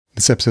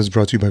This episode is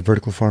brought to you by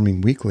Vertical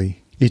Farming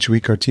Weekly. Each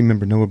week, our team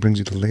member Noah brings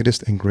you the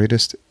latest and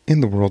greatest in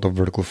the world of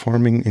vertical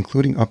farming,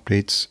 including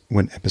updates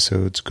when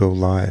episodes go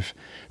live.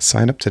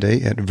 Sign up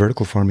today at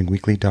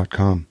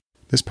verticalfarmingweekly.com.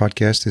 This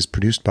podcast is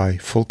produced by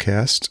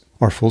Fullcast,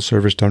 our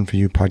full-service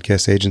done-for-you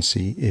podcast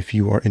agency. If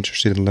you are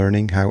interested in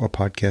learning how a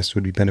podcast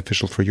would be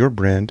beneficial for your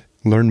brand,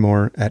 learn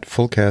more at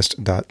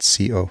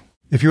fullcast.co.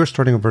 If you are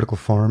starting a vertical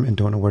farm and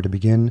don't know where to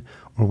begin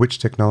or which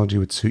technology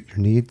would suit your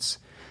needs,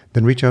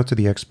 then reach out to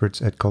the experts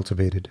at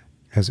Cultivated.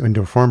 As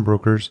indoor farm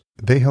brokers,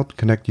 they help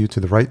connect you to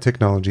the right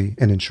technology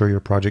and ensure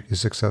your project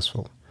is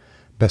successful.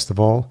 Best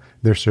of all,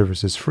 their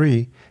service is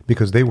free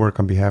because they work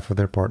on behalf of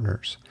their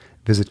partners.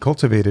 Visit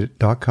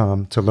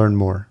cultivated.com to learn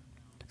more.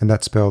 And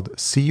that's spelled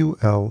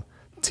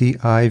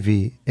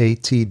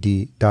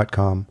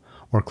cultivatd.com,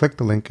 or click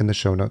the link in the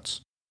show notes.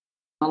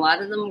 A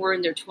lot of them were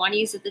in their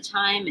 20s at the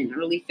time and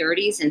early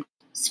 30s, and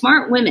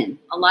smart women,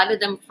 a lot of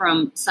them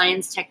from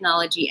science,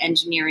 technology,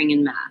 engineering,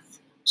 and math.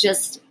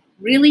 Just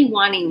really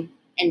wanting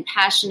and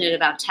passionate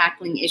about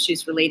tackling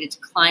issues related to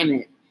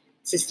climate,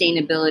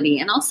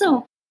 sustainability, and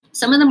also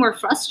some of them were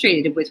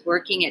frustrated with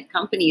working at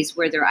companies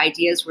where their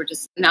ideas were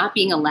just not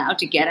being allowed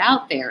to get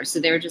out there. So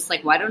they were just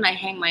like, why don't I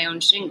hang my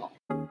own shingle?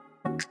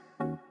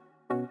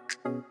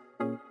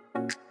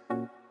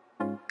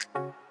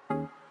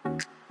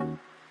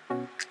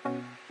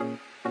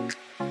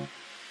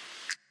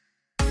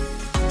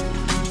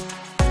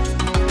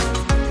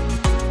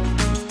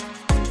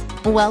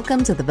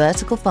 Welcome to the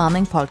Vertical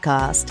Farming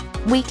Podcast,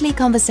 weekly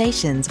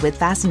conversations with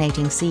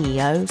fascinating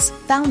CEOs,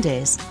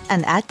 founders,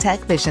 and AgTech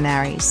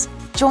visionaries.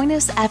 Join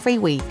us every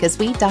week as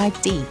we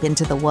dive deep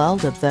into the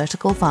world of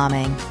vertical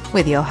farming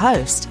with your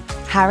host,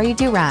 Harry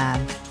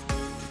Duran.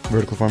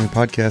 Vertical Farming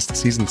Podcast,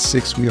 Season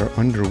 6, we are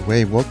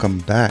underway. Welcome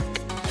back.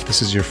 If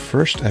this is your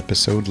first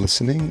episode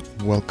listening,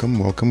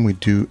 welcome. We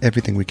do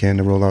everything we can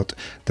to roll out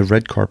the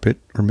red carpet,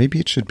 or maybe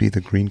it should be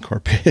the green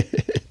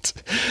carpet,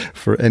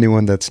 for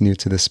anyone that's new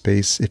to this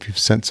space. If you've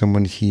sent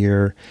someone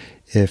here,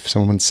 if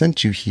someone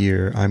sent you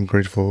here, I'm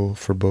grateful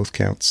for both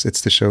counts. It's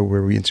the show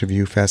where we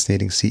interview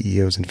fascinating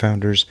CEOs and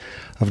founders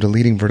of the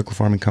leading vertical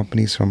farming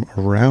companies from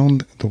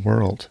around the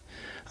world.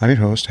 I'm your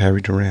host,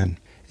 Harry Duran.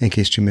 In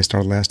case you missed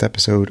our last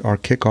episode, our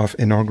kickoff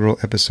inaugural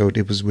episode,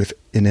 it was with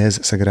Inez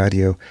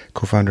Sagrario,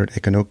 co-founder at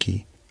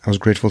Econoki. I was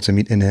grateful to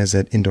meet Inez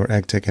at Indoor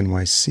AgTech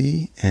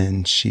NYC,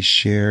 and she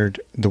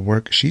shared the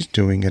work she's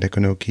doing at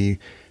Econoki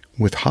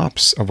with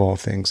hops, of all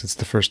things. It's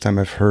the first time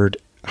I've heard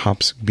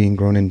hops being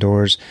grown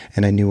indoors,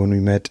 and I knew when we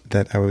met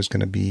that I was going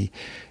to be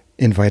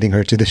inviting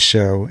her to the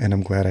show, and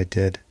I'm glad I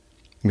did.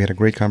 We had a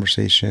great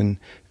conversation,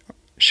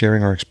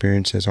 sharing our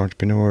experience as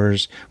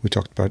entrepreneurs. We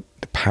talked about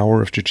the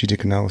power of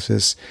strategic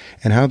analysis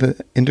and how the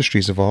industry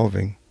is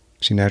evolving.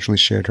 She naturally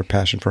shared her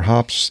passion for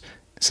hops,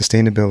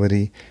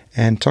 sustainability,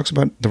 and talks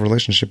about the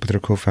relationship with her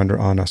co-founder,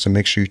 Anna. So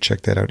make sure you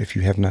check that out if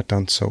you have not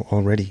done so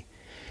already.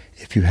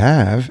 If you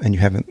have, and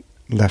you haven't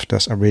left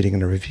us a rating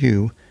and a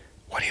review,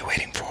 what are you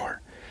waiting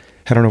for?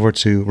 Head on over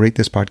to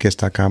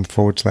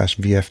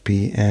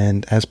ratethispodcast.com/VFP,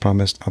 and as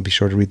promised, I'll be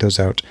sure to read those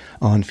out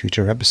on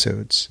future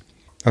episodes.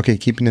 Okay,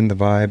 keeping in the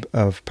vibe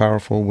of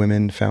powerful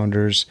women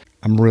founders,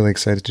 I'm really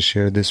excited to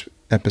share this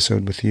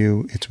episode with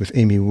you. It's with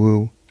Amy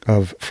Wu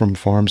of From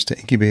Farms to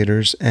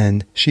Incubators,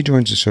 and she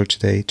joins the show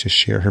today to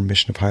share her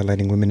mission of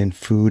highlighting women in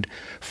food,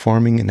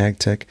 farming, and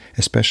AgTech,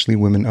 especially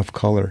women of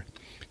color.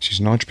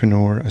 She's an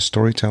entrepreneur, a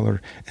storyteller,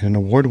 and an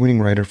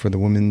award-winning writer for the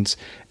women's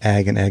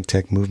ag and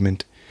AgTech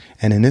movement.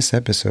 And in this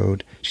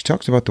episode, she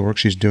talks about the work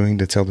she's doing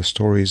to tell the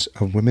stories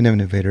of women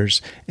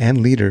innovators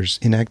and leaders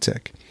in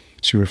AgTech.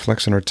 She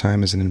reflects on her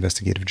time as an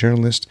investigative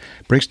journalist,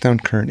 breaks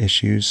down current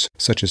issues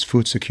such as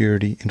food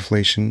security,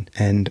 inflation,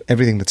 and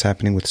everything that's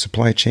happening with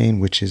supply chain,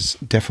 which is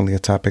definitely a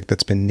topic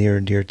that's been near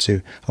and dear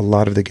to a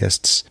lot of the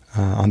guests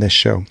on this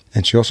show.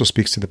 And she also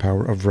speaks to the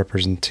power of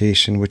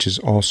representation, which is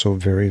also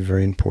very,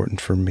 very important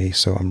for me.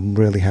 So I'm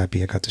really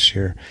happy I got to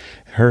share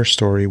her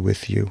story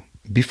with you.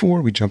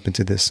 Before we jump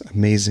into this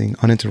amazing,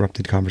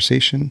 uninterrupted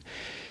conversation,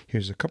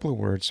 here's a couple of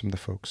words from the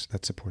folks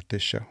that support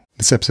this show.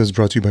 This episode is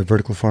brought to you by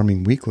Vertical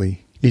Farming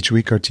Weekly. Each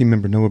week, our team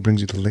member Noah brings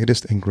you the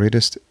latest and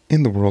greatest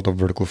in the world of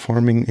vertical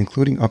farming,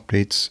 including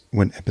updates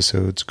when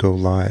episodes go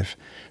live.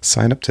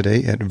 Sign up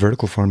today at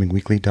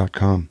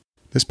verticalfarmingweekly.com.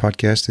 This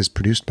podcast is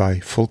produced by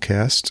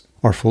Fullcast,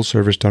 our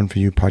full-service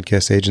done-for-you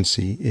podcast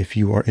agency. If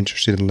you are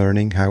interested in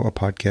learning how a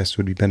podcast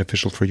would be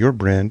beneficial for your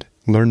brand,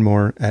 learn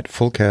more at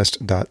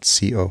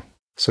fullcast.co.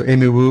 So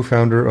Amy Wu,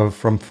 founder of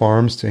From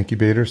Farms to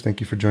Incubators, thank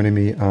you for joining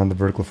me on the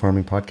Vertical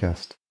Farming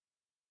Podcast.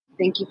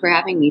 Thank you for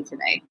having me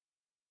today.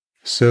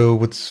 So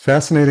what's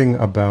fascinating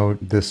about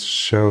this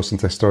show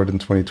since I started in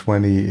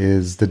 2020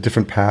 is the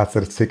different paths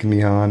that it's taken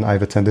me on.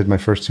 I've attended my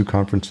first two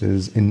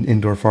conferences in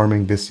indoor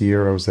farming this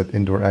year. I was at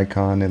Indoor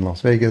AgCon in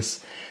Las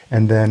Vegas,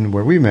 and then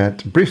where we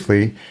met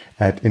briefly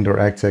at Indoor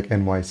AgTech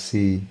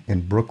NYC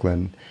in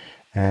Brooklyn.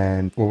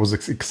 And what was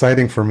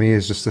exciting for me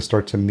is just to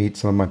start to meet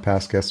some of my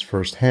past guests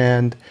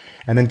firsthand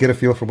and then get a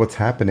feel for what's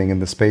happening in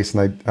the space.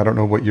 And I don't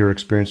know what your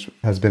experience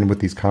has been with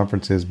these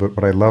conferences, but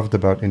what I loved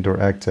about Indoor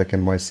AgTech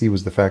NYC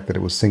was the fact that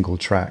it was single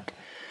track.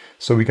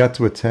 So we got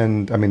to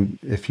attend, I mean,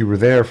 if you were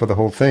there for the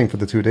whole thing, for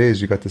the 2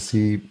 days, you got to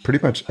see pretty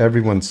much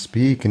everyone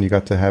speak and you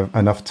got to have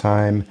enough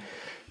time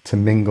to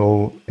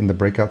mingle in the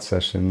breakout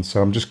session.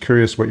 So I'm just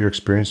curious what your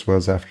experience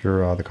was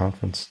after the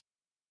conference.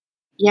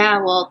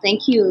 Yeah, well,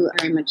 thank you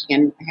very much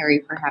again,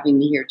 Harry, for having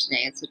me here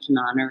today. It's such an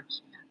honor.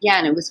 Yeah,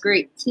 and it was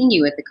great seeing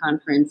you at the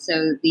conference.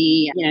 So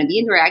the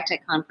Indoor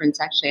AgTech conference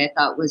actually I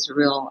thought was a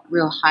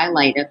real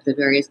highlight of the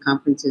various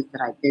conferences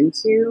that I've been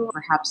to.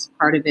 Perhaps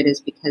part of it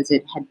is because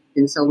it had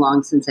been so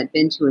long since I'd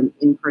been to an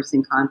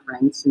in-person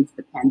conference since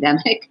the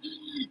pandemic.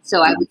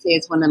 So I would say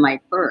it's one of my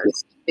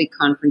first big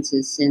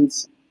conferences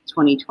since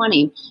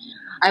 2020.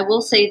 I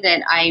will say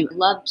that I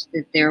loved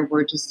that there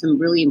were just some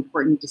really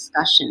important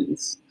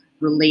discussions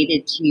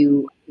related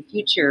to the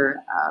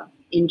future of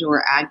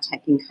indoor ag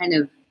tech and kind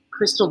of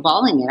crystal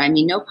balling it. I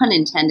mean, no pun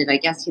intended. I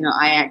guess,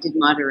 I did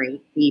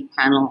moderate the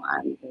panel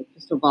on the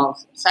crystal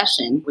ball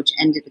session, which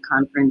ended the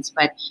conference.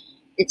 But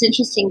it's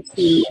interesting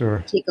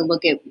to take a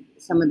look at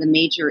some of the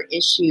major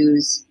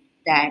issues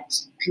that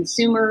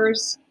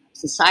consumers,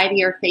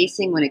 society are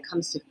facing when it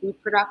comes to food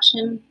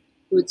production,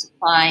 food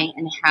supply,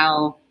 and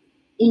how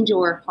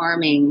indoor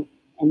farming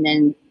and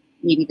then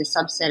maybe the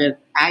subset of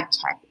ag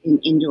tech in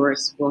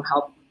indoors will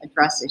help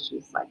address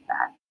issues like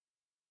that.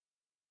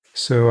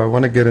 So I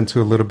want to get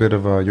into a little bit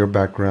of your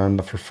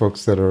background for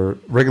folks that are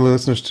regular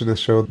listeners to the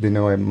show. They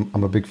know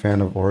I'm a big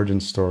fan of origin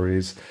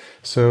stories.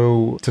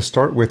 So to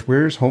start with,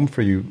 where's home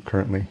for you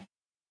currently?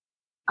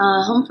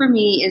 Home for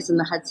me is in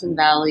the Hudson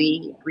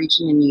Valley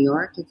region in New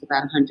York. It's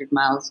about 100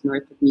 miles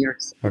north of New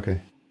York City.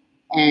 Okay.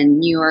 And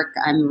New York,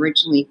 I'm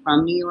originally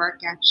from New York,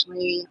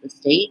 actually, the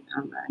state.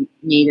 I'm a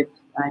native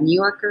New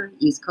Yorker,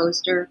 East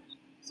Coaster.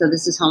 So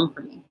this is home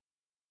for me.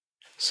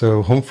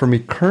 So home for me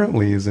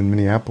currently is in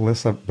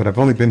Minneapolis, but I've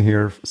only been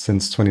here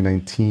since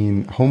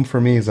 2019. Home for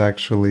me is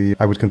actually,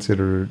 I would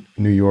consider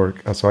New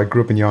York. So I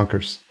grew up in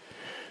Yonkers.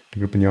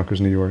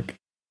 New York.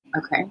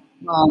 Okay.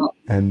 Well,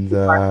 and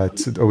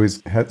it's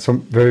always had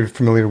some very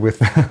familiar with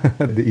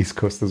the East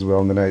Coast as well.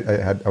 And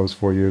then I was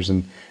 4 years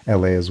in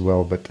LA as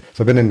well. But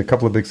so I've been in a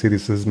couple of big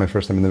cities. This is my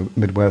first time in the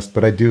Midwest,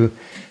 but I do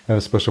have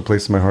a special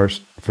place in my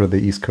heart for the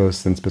East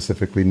Coast and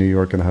specifically New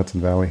York and the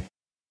Hudson Valley.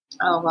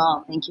 Oh,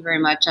 well, thank you very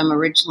much. I'm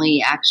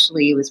originally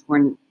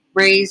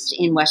raised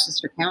in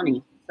Westchester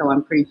County, so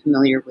I'm pretty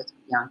familiar with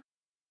Yonkers.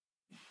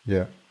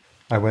 Yeah.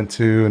 I went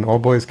to an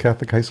all-boys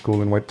Catholic high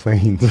school in White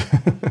Plains,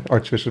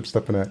 Archbishop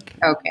Stepanak.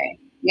 Okay.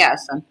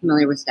 Yes, I'm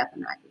familiar with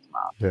Stepanak as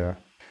well. Yeah.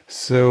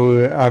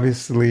 So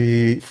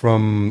obviously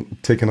from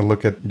taking a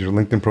look at your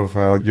LinkedIn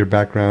profile, your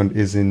background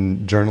is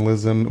in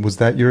journalism. Was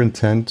that your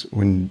intent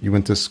when you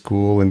went to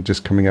school and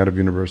just coming out of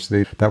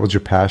university? That was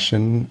your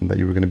passion, that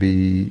you were going to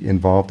be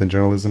involved in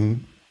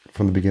journalism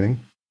from the beginning?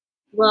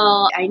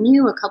 Well, I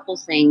knew a couple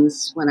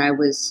things when I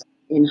was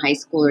in high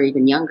school or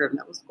even younger,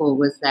 middle school,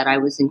 was that I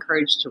was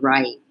encouraged to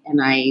write.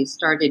 And I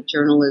started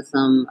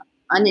journalism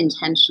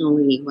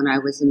unintentionally when I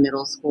was in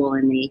middle school,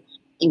 and the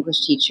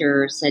English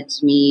teacher said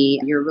to me,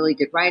 "You're a really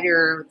good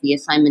writer." The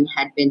assignment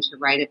had been to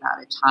write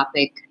about a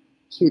topic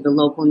to the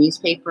local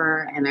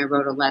newspaper, and I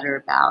wrote a letter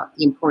about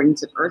the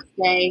importance of Earth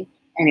Day,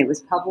 and it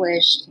was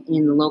published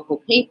in the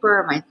local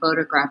paper. My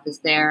photograph is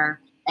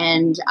there,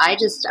 and I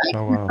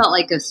felt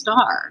like a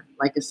star,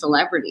 like a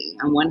celebrity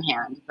on one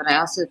hand, but I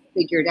also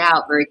figured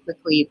out very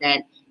quickly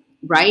that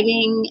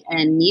writing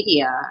and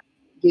media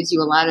gives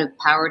you a lot of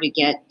power to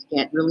get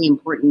really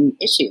important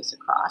issues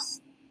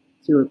across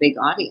to a big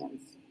audience.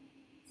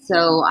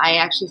 So I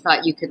actually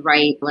thought you could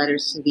write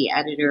letters to the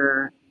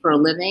editor for a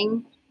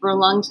living for a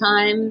long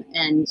time,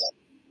 and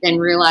then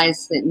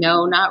realized that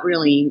no, not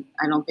really.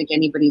 I don't think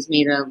anybody's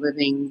made a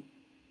living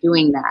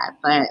doing that,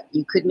 but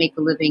you could make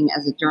a living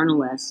as a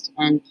journalist.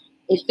 And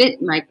it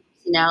fit my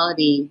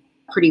personality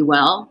pretty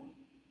well.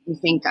 I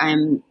think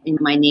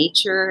my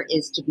nature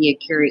is to be a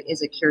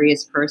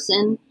curious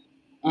person,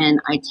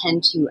 and I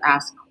tend to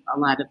ask a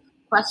lot of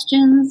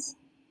questions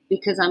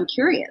because I'm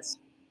curious,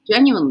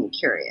 genuinely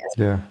curious.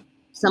 Yeah.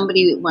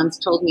 Somebody once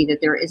told me that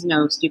there is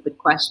no stupid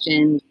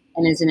question.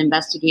 And as an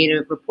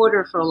investigative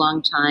reporter for a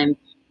long time,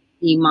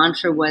 the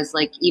mantra was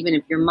like, even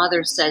if your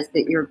mother says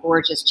that you're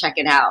gorgeous, check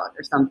it out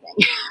or something.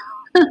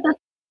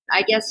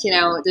 I guess,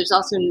 there's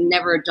also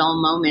never a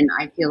dull moment,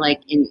 I feel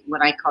like, in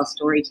what I call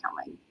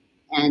storytelling.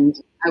 And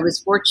I was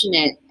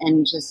fortunate,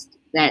 and just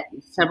that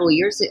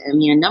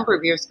a number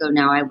of years ago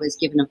now, I was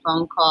given a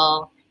phone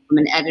call from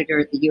an editor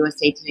at the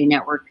USA Today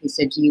Network who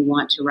said, "Do you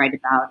want to write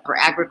for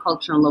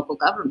agriculture and local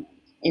government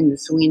in the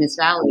Salinas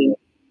Valley?"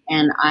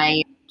 And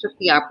I took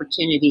the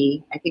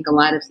opportunity. I think a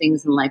lot of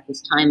things in life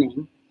is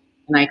timing.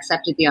 And I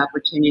accepted the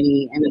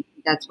opportunity. And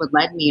that's what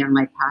led me on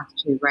my path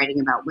to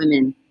writing about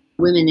women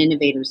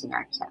innovators in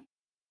AgTech.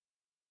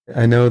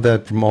 I know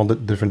that from all the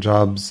different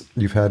jobs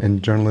you've had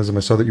in journalism, I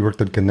saw that you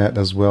worked at Gannett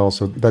as well.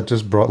 So that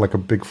just brought like a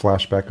big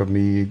flashback of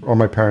me or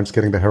my parents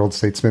getting the Herald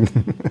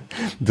Statesman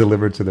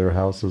delivered to their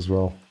house as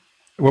well.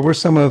 What were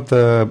some of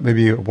the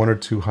maybe one or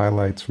two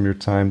highlights from your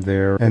time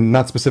there? And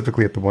not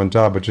specifically at the one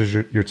job, but just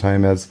your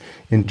time as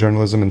in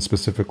journalism and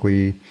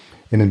specifically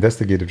in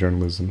investigative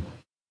journalism.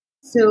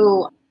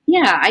 So,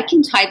 yeah, I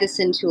can tie this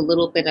into a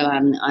little bit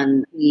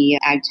on the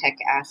AgTech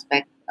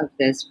aspect of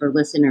this for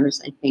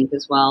listeners, I think,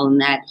 as well. And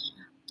that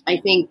I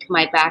think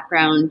my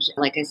background,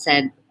 like I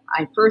said,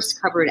 I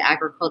first covered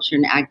agriculture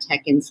and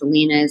AgTech in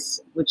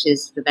Salinas, which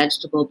is the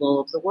vegetable bowl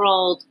of the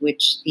world,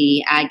 which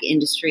the ag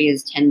industry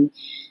is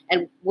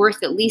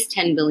worth at least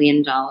 $10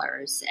 billion.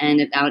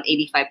 And about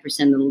 85%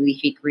 of the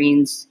leafy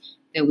greens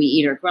that we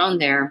eat are grown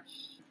there.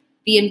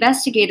 The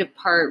investigative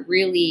part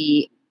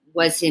really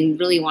was in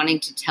really wanting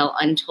to tell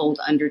untold,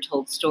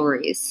 undertold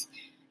stories.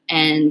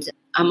 And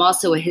I'm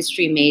also a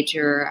history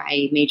major.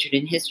 I majored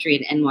in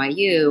history at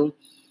NYU.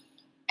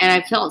 And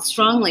I felt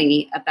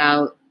strongly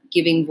about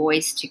giving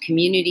voice to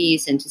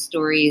communities and to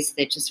stories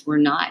that just were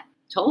not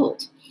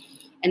told.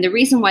 And the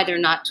reason why they're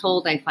not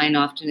told, I find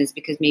often, is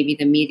because maybe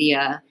the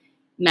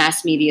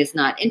mass media is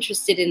not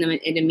interested in them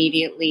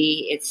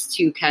immediately. It's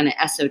too kind of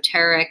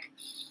esoteric.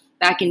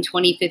 Back in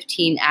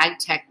 2015,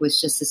 AgTech was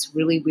just this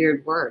really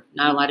weird word.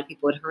 Not a lot of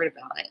people had heard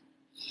about it.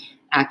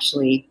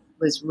 Actually,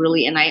 was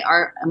really, and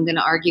I'm going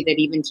to argue that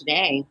even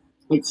today,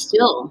 it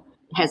still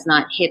has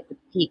not hit the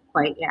peak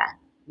quite yet,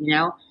 you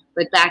know?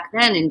 But back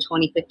then in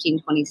 2015,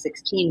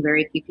 2016,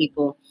 very few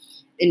people,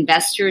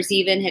 investors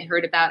even had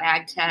heard about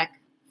AgTech.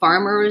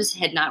 Farmers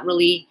had not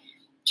really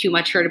too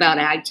much heard about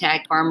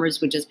AgTech. Farmers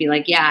would just be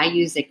like, yeah, I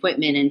use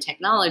equipment and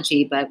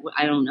technology, but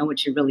I don't know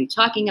what you're really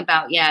talking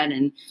about yet.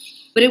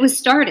 But it was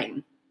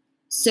starting.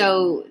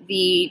 So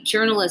the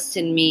journalist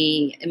in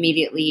me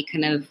immediately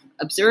kind of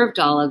observed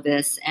all of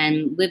this,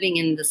 and living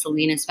in the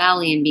Salinas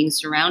Valley and being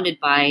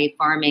surrounded by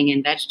farming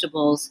and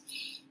vegetables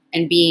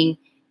and being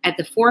at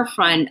the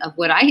forefront of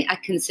what I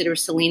consider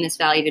Salinas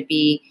Valley to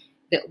be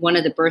one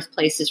of the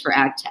birthplaces for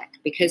AgTech,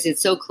 because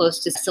it's so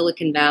close to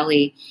Silicon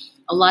Valley,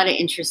 a lot of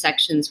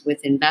intersections with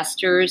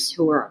investors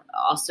who are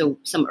also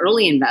some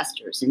early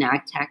investors in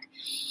AgTech.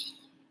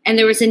 And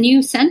there was a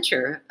new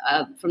center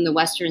from the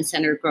Western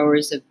Center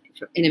Growers of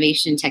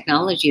Innovation and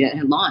Technology that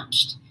had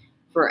launched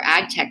for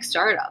AgTech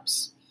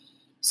startups.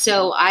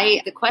 So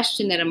the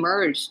question that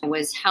emerged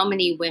was how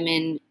many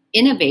women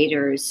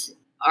innovators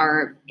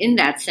are in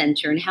that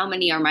center and how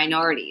many are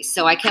minorities.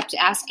 So I kept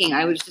asking,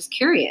 I was just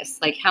curious,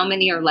 like how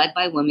many are led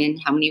by women,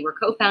 how many were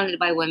co-founded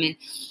by women,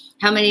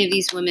 how many of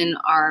these women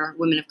are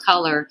women of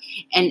color?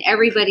 And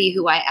everybody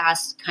who I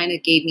asked kind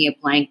of gave me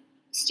a blank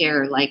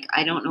stare, like,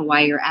 I don't know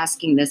why you're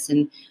asking this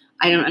and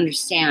I don't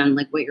understand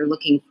like what you're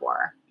looking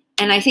for.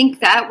 And I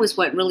think that was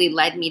what really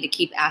led me to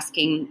keep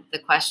asking the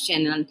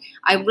question. And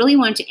I really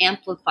wanted to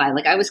amplify,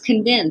 like I was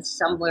convinced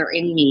somewhere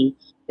in me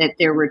that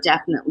there were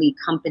definitely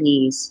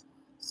companies,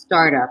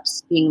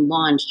 startups being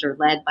launched or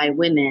led by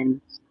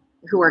women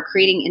who are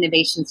creating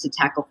innovations to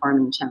tackle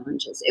farming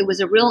challenges. It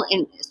was a real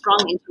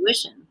strong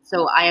intuition.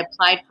 So I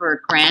applied for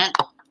a grant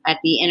at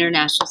the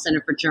International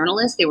Center for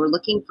Journalists. They were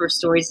looking for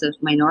stories of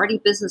minority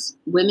business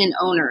women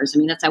owners. I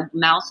mean, that's a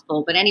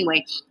mouthful, but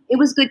anyway, it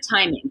was good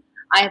timing.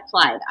 I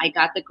applied, I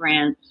got the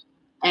grant.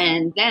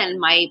 And then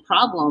my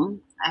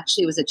problem,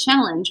 actually was a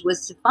challenge,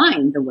 was to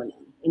find the women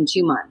in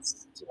 2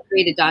 months, to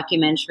create a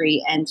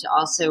documentary and to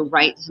also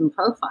write some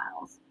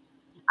profiles.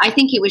 I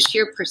think it was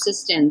sheer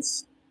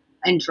persistence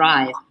and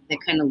drive that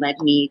kind of led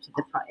me to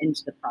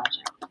into the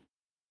project.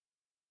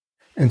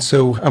 And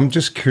so I'm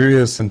just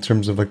curious in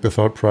terms of like the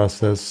thought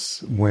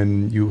process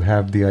when you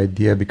have the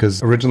idea,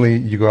 because originally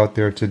you go out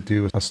there to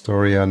do a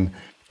story on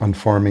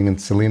farming in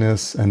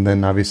Salinas, and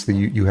then obviously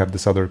you have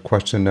this other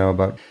question now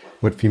about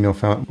what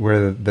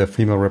where the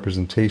female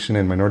representation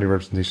and minority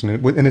representation.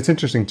 And it's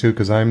interesting too,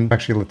 because I'm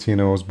actually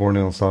Latino. I was born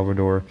in El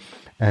Salvador,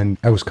 and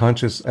I was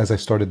conscious as I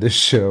started this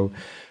show,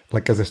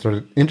 like as I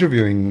started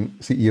interviewing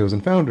CEOs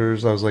and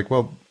founders, I was like,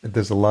 well,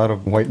 there's a lot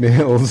of white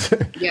males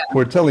who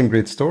are telling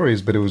great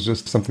stories, but it was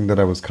just something that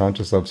I was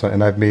conscious of.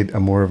 And I've made a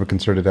more of a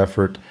concerted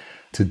effort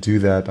to do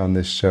that on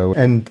this show.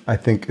 And I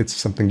think it's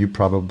something you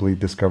probably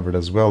discovered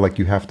as well. Like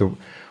you have to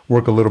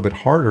work a little bit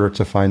harder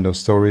to find those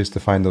stories, to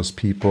find those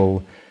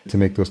people, to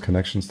make those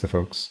connections to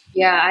folks.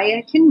 Yeah,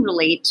 I can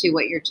relate to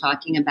what you're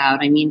talking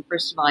about. I mean,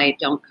 first of all, I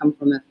don't come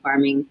from a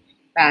farming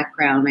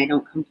background. I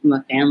don't come from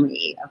a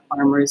family of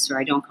farmers, or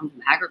I don't come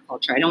from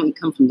agriculture. I don't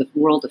come from the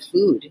world of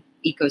food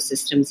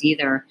ecosystems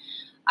either.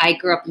 I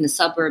grew up in the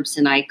suburbs,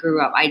 and I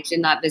did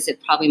not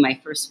visit probably my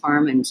first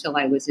farm until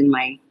I was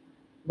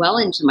well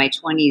into my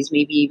 20s,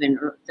 maybe even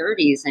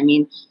 30s. I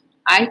mean,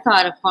 I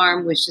thought a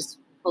farm was just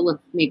full of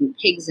maybe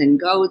pigs and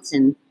goats,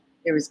 and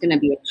there was going to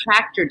be a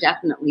tractor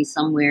definitely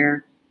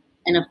somewhere,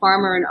 and a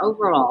farmer in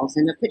overalls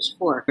and a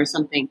pitchfork or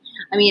something.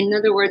 I mean, in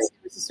other words,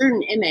 there was a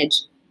certain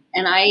image.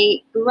 And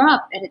I grew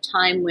up at a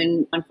time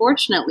when,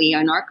 unfortunately,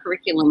 on our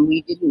curriculum,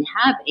 we didn't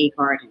have a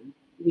garden.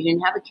 We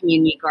didn't have a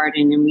community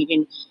garden,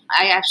 and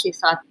I actually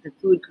thought the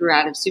food grew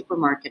out of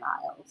supermarket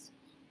aisles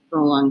for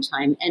a long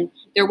time. And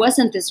there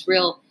wasn't this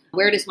real,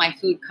 where does my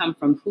food come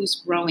from? Who's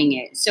growing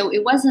it? So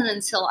it wasn't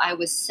until I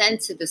was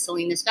sent to the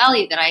Salinas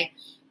Valley that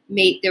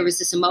there was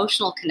this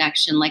emotional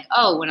connection, like,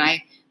 oh, when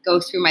I go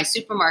through my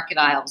supermarket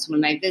aisles,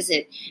 when I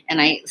visit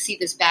and I see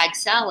this bag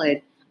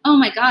salad, oh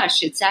my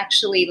gosh, it's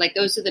actually like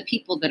those are the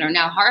people that are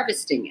now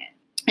harvesting it.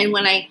 And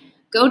when I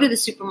go to the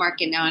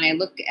supermarket now and I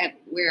look at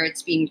where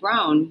it's being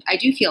grown, I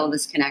do feel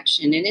this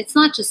connection. And it's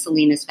not just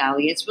Salinas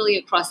Valley, it's really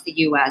across the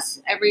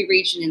U.S. Every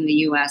region in the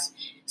U.S.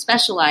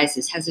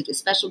 specializes, has a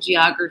special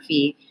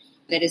geography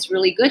that is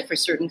really good for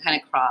certain kind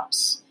of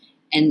crops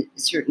and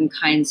certain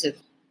kinds of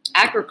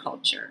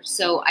agriculture.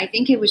 So I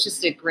think it was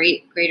just a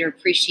greater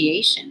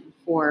appreciation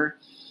for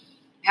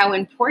how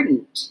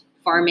important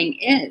farming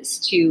is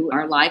to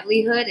our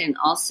livelihood, and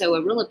also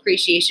a real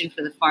appreciation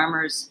for the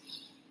farmers.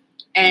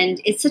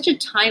 And it's such a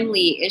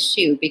timely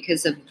issue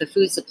because of the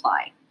food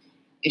supply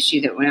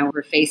issue that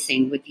we're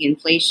facing with the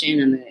inflation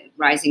and the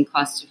rising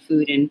cost of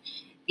food, and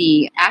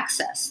the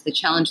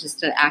challenges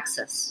to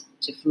access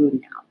to food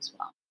now as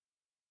well.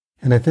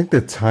 And I think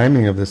the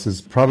timing of this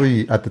is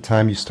probably at the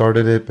time you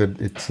started it,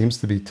 but it seems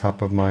to be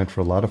top of mind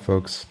for a lot of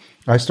folks.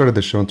 I started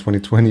the show in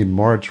 2020 in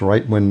March,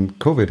 right when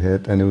COVID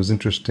hit, and it was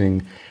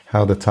interesting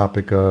how the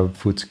topic of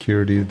food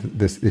security,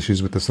 this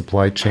issues with the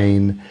supply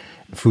chain,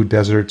 food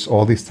deserts,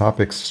 all these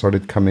topics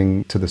started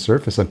coming to the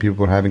surface, and people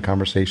were having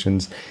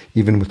conversations,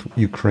 even with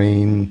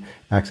Ukraine,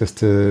 access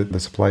to the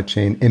supply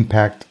chain,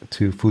 impact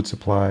to food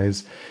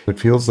supplies. It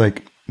feels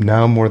like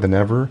now more than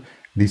ever,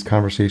 these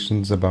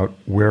conversations about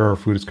where our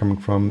food is coming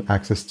from,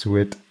 access to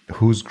it,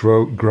 who's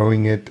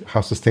growing it,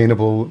 how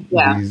sustainable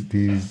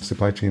these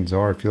supply chains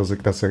are. It feels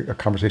like that's a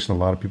conversation a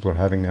lot of people are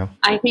having now.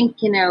 I think,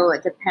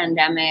 the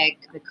pandemic,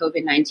 the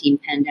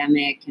COVID-19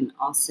 pandemic, and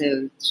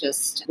also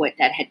just what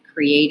that had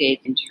created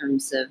in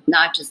terms of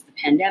not just the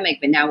pandemic,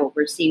 but now what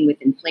we're seeing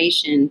with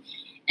inflation,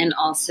 and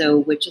also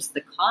with just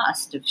the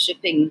cost of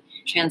shipping,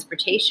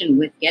 transportation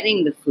with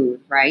getting the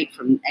food, right,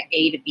 from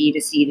A to B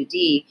to C to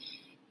D,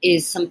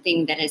 is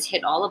something that has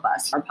hit all of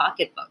us, our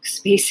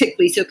pocketbooks,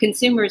 basically. So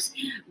consumers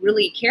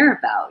really care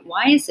about,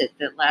 why is it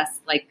that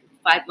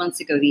 5 months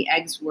ago, the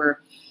eggs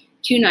were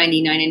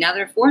 $2.99 and now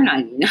they're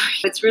 $4.99?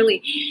 It's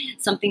really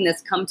something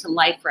that's come to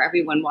life for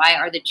everyone. Why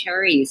are the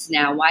cherries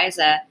now? Why is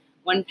a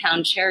 1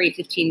 pound cherry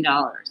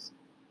 $15,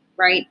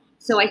 right?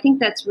 So I think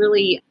that's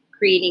really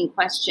creating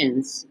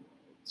questions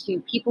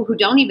to people who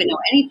don't even know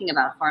anything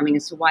about farming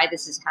as to why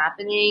this is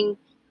happening,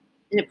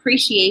 an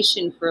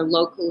appreciation for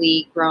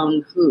locally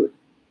grown food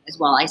as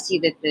well. I see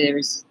that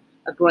there's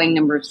a growing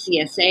number of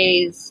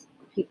CSAs,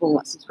 people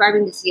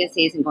subscribing to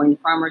CSAs and going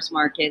to farmers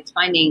markets,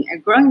 finding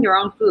and growing their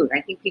own food. I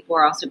think people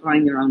are also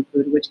growing their own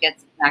food, which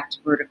gets back to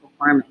vertical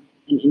farming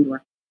and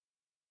indoor.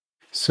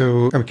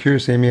 So I'm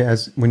curious, Amy,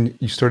 as when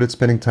you started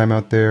spending time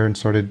out there and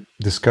started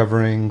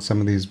discovering some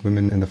of these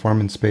women in the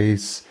farming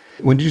space,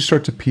 when did you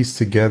start to piece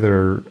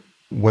together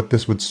what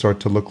this would start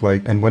to look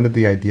like? And when did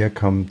the idea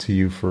come to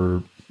you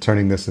for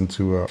turning this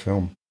into a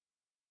film?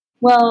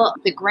 Well,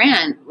 the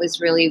grant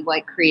was really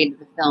what created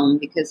the film,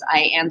 because I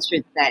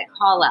answered that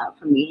call out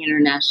from the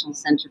International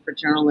Center for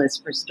Journalists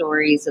for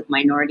stories of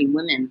minority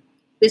women,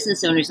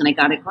 business owners, and I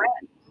got a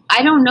grant.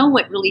 I don't know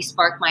what really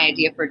sparked my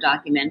idea for a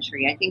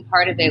documentary. I think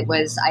part of it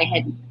was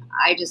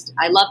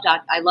I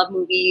love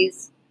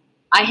movies.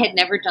 I had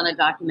never done a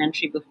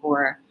documentary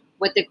before.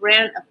 What the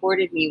grant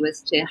afforded me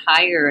was to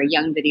hire a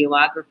young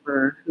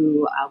videographer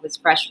who was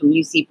fresh from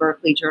UC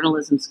Berkeley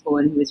Journalism School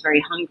and who was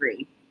very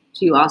hungry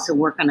to also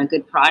work on a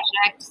good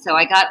project. So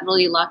I got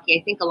really lucky.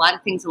 I think a lot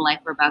of things in life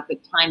are about good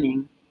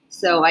timing.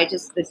 So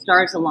the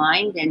stars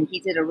aligned and he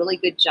did a really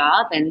good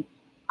job. And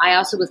I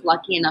also was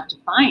lucky enough to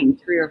find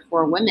 3 or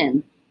 4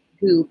 women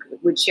who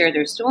would share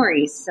their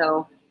stories.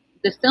 So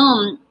the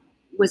film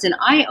was an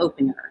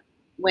eye-opener.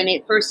 When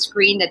it first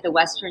screened at the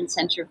Western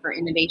Center for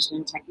Innovation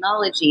and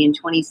Technology in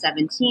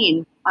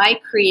 2017,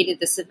 I created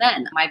this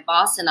event. My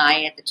boss and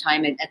I at the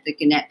time at the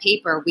Gannett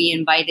paper, we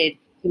invited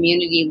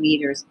community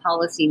leaders,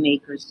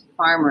 policymakers,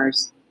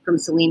 farmers from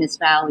Salinas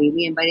Valley.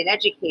 We invited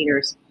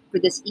educators for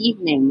this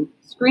evening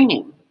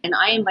screening. And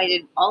I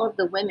invited all of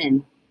the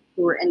women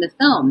who were in the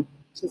film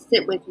to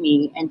sit with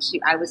me, and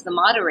I was the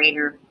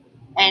moderator.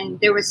 And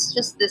there was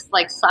just this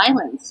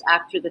silence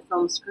after the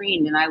film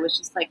screened. And I was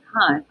just like,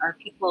 are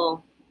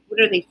people, what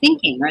are they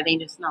thinking? Are they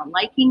just not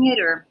liking it?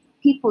 Or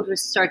people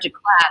just started to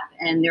clap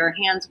and their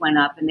hands went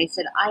up and they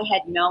said, I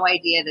had no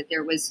idea that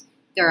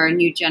there are a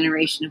new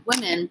generation of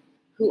women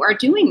who are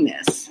doing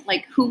this.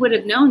 Who would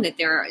have known that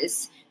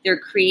they're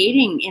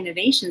creating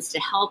innovations to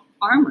help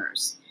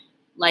farmers,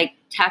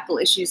 tackle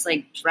issues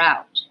like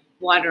drought,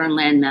 water and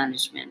land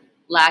management,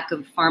 lack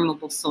of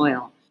farmable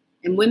soil,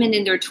 and women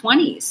in their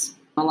 20s.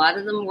 A lot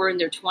of them were in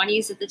their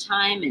 20s at the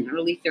time and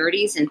early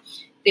 30s, and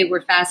they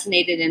were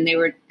fascinated,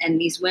 and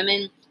these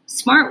women,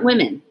 smart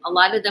women, a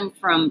lot of them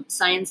from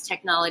science,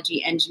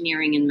 technology,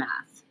 engineering, and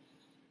math.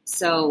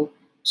 So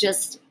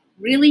just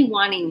really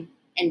wanting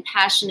and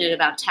passionate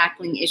about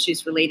tackling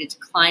issues related to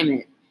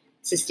climate,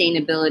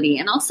 sustainability.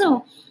 And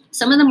also,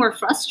 some of them were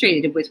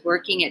frustrated with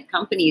working at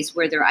companies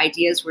where their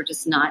ideas were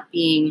just not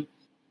being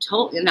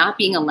told, not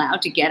being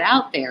allowed to get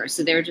out there.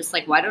 So they're just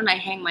like, why don't I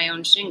hang my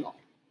own shingle?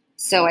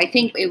 So I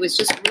think it was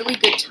just really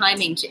good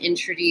timing to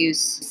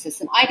introduce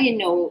this. And I didn't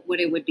know what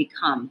it would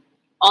become.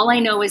 All I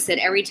know is that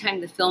every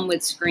time the film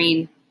would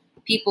screen,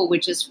 people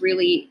would just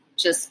really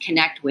just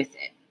connect with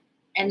it.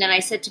 And then I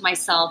said to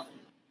myself,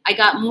 I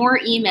got more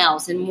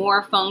emails and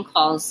more phone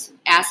calls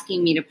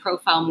asking me to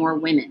profile more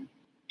women.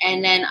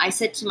 And then I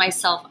said to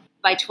myself,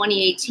 by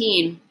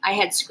 2018, I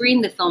had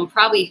screened the film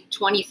probably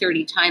 20,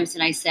 30 times.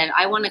 And I said,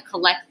 I want to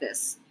collect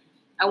this.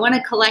 I want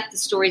to collect the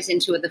stories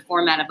into the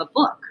format of a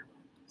book.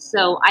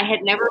 So I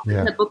had never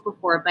written a book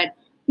before, but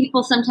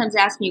people sometimes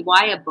ask me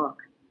why a book.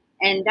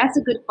 And that's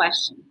a good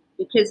question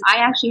because I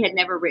actually had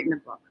never written a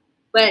book.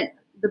 But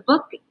the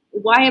book,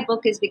 why a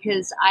book is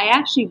because I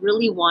actually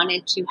really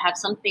wanted to have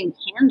something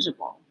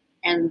tangible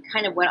and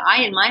kind of what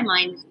I, in my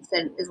mind,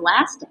 said is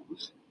lasting.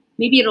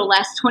 Maybe it'll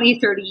last 20,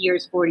 30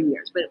 years, 40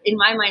 years. But in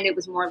my mind, it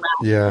was more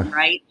lasting,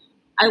 right?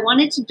 I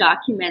wanted to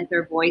document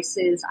their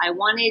voices. I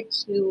wanted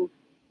to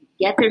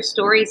get their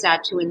stories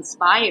out to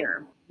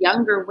inspire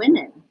younger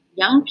women,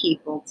 young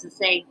people to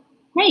say,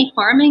 hey,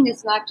 farming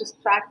is not just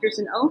tractors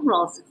and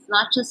overalls. It's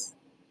not just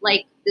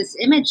like this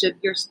image of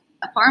you're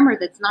a farmer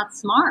that's not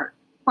smart.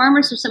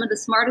 Farmers are some of the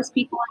smartest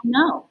people I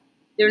know.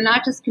 They're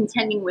not just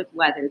contending with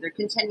weather. They're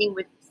contending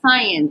with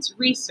science,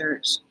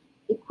 research,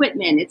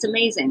 equipment. It's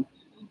amazing.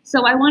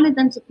 So I wanted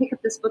them to pick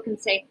up this book and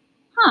say,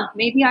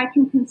 maybe I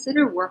can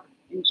consider work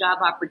and job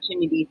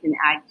opportunities in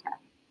AgTech.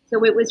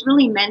 So it was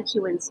really meant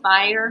to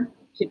inspire,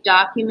 to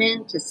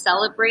document, to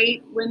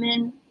celebrate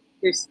women.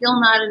 There's still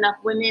not enough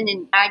women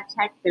in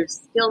AgTech. There's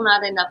still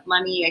not enough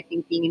money, I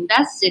think, being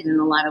invested in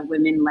a lot of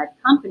women-led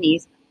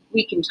companies.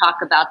 We can talk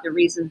about the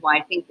reasons why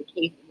I think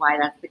why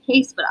that's the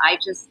case, but I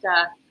just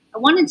I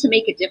wanted to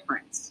make a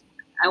difference.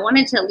 I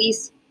wanted to at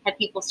least have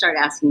people start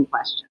asking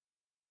questions.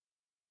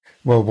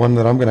 Well, one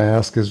that I'm going to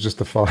ask is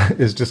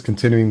just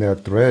continuing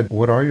that thread.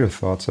 What are your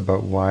thoughts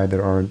about why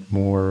there aren't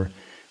more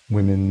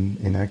women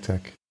in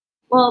AgTech?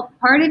 Well,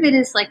 part of it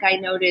is, like I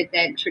noted,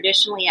 that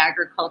traditionally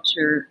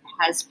agriculture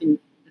the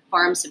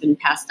farms have been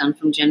passed down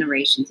from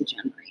generation to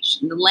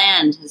generation. The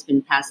land has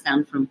been passed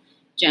down from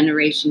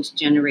generation to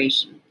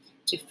generation,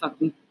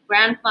 from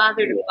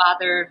grandfather to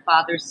father,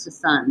 fathers to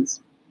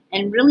sons,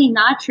 and really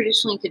not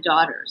traditionally to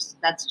daughters.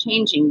 That's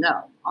changing,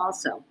 though,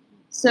 also.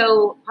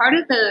 So part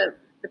of the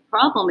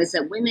problem is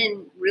that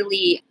women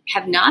really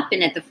have not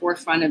been at the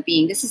forefront of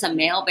this is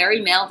a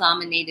very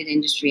male-dominated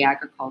industry,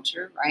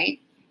 agriculture, right?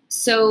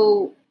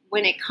 So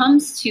when it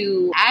comes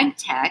to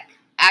AgTech,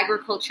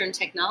 agriculture and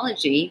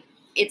technology,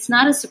 it's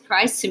not a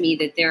surprise to me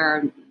that there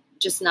are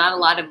just not a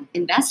lot of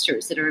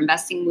investors that are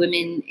investing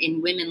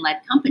in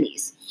women-led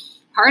companies.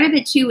 Part of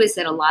it, too, is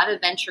that a lot of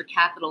venture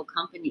capital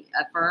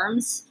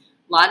firms,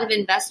 a lot of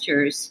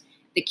investors,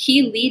 the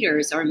key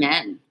leaders are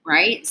men,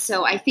 right?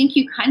 So I think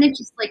you kind of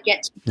just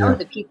get to know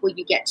the people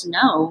you get to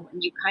know,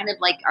 and you kind of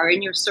are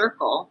in your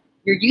circle.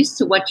 You're used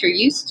to what you're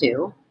used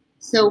to.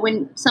 So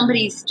when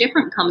somebody's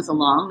different comes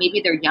along,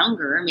 maybe they're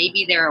younger,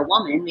 maybe they're a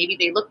woman, maybe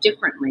they look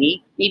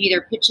differently, maybe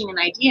they're pitching an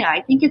idea.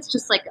 I think it's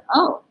just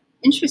oh,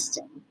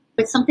 interesting.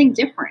 It's something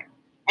different.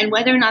 And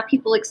whether or not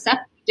people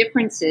accept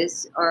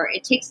differences, or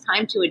it takes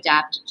time to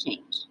adapt to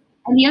change.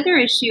 And the other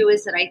issue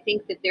is that I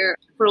think that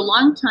for a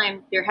long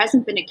time, there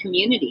hasn't been a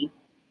community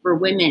for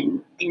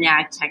women in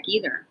AgTech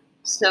either.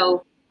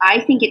 So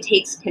I think it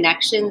takes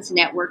connections,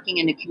 networking,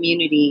 and a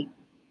community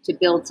to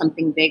build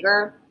something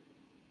bigger.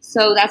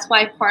 So that's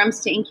why Farms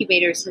to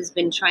Incubators has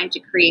been trying to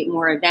create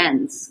more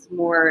events.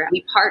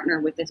 We partner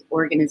with these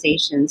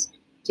organizations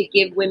to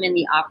give women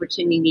the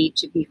opportunity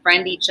to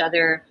befriend each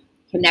other,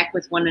 connect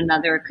with one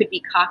another. It could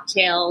be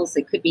cocktails,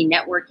 it could be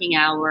networking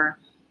hour.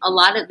 A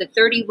lot of the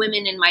 30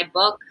 women in my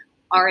book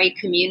are a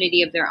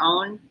community of their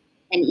own,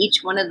 and each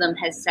one of them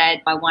has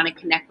said, I want to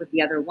connect with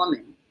the other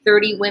woman.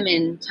 30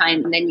 women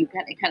time, and then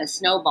it kind of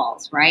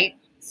snowballs, right?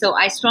 So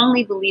I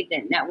strongly believe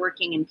that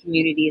networking and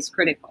community is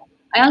critical.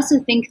 I also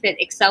think that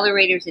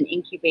accelerators and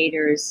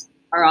incubators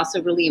are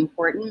also really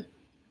important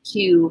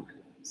to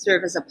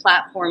serve as a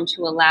platform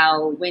to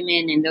allow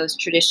women and those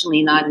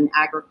traditionally not in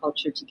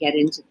agriculture to get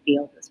into the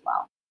field as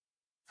well.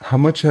 How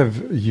much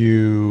have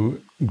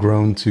you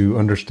grown to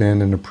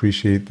understand and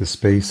appreciate the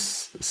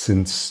space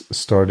since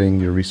starting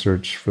your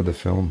research for the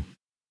film?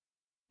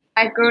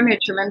 I've grown a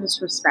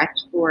tremendous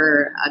respect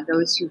for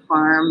those who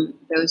farm,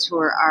 those who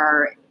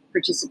are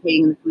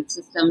participating in the food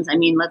systems. I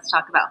mean, let's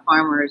talk about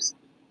farmers.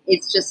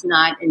 It's just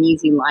not an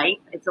easy life.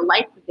 It's a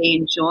life that they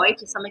enjoy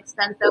to some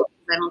extent, though,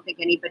 because I don't think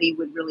anybody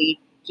would really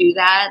do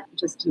that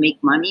just to make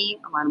money,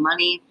 a lot of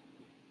money.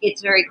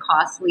 It's very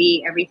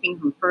costly, everything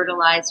from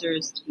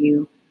fertilizers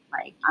to,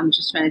 I'm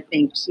just trying to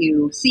think,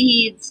 to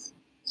seeds,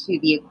 to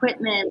the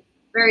equipment,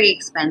 very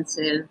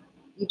expensive.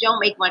 You don't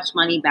make much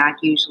money back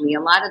usually.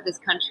 A lot of this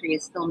country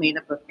is still made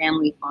up of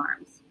family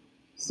farms.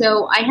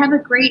 So I have a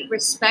great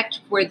respect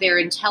for their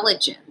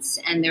intelligence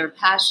and their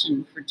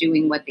passion for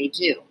doing what they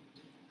do.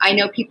 I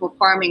know people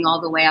farming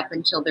all the way up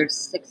until their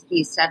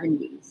 60s,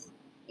 70s,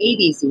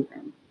 80s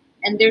even.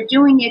 And they're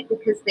doing it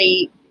because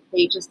they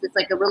just, it's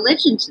like a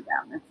religion to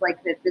them. It's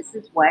like that this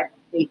is what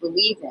they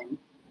believe in.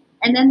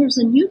 And then there's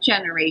a new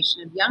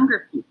generation of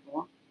younger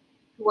people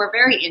who are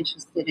very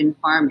interested in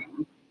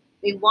farming.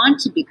 They want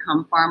to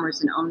become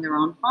farmers and own their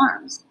own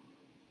farms.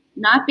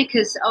 Not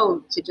because,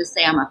 to just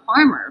say I'm a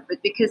farmer,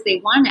 but because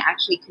they want to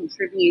actually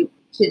contribute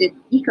to the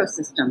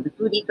ecosystem, the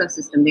food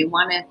ecosystem. They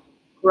want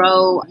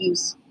to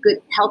use good,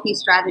 healthy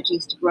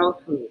strategies to grow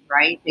food,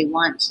 right? They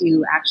want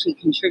to actually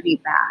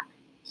contribute back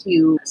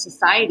to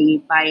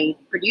society by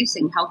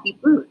producing healthy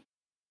food.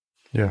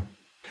 Yeah.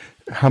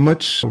 How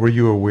much were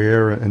you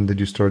aware and did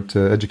you start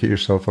to educate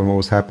yourself on what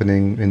was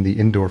happening in the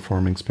indoor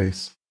farming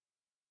space?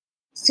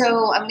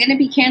 So I'm going to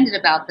be candid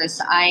about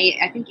this.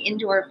 I think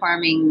indoor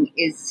farming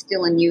is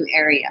still a new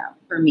area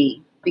for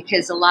me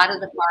because a lot of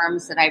the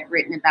farms that I've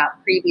written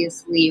about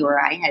previously or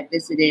I had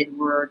visited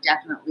were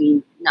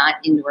definitely not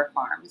indoor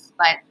farms.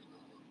 But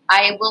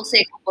I will say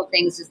a couple of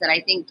things is that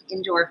I think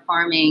indoor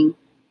farming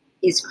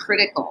is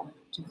critical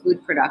to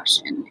food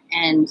production.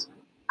 And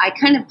I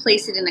kind of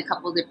place it in a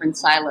couple of different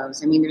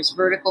silos. I mean, there's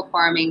vertical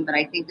farming, but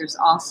I think there's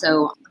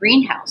also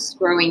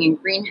growing in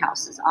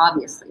greenhouses,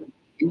 obviously,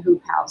 and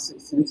hoop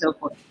houses and so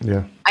forth.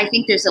 Yeah. I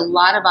think there's a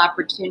lot of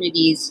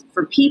opportunities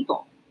for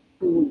people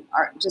who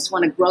just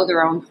want to grow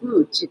their own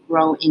food to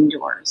grow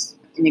indoors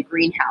in a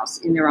greenhouse,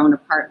 in their own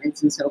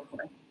apartments and so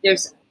forth.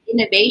 There's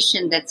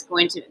innovation that's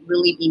going to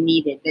really be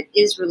needed, that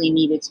is really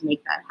needed to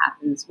make that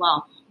happen as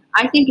well.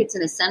 I think it's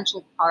an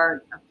essential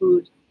part of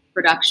food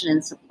production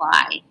and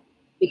supply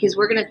because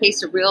we're going to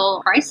face a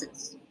real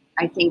crisis,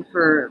 I think,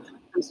 when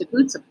it comes to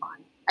food supply.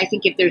 I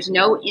think if there's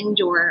no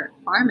indoor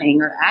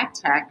farming or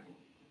AgTech,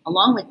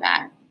 along with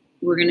that,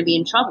 we're going to be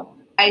in trouble.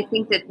 I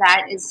think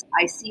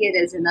I see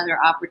it as another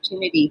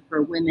opportunity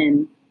for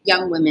women,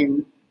 young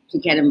women, to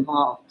get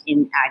involved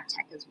in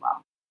AgTech as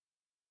well.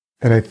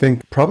 And I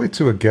think probably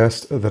to a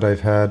guest that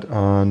I've had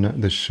on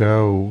the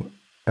show,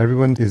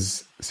 everyone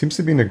seems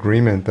to be in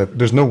agreement that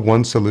there's no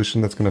one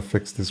solution that's going to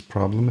fix this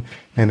problem.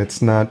 And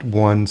it's not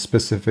one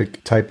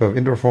specific type of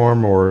indoor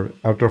farm or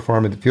outdoor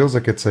farm. It feels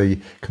like it's a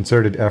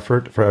concerted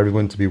effort for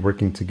everyone to be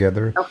working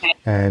together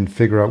and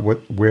figure out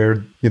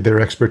where their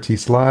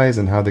expertise lies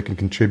and how they can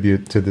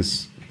contribute to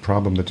this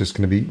problem that's just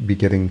going to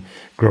be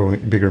growing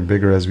bigger and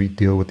bigger as we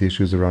deal with the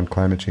issues around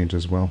climate change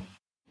as well.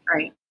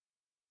 Right.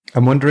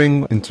 I'm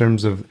wondering, in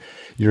terms of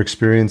your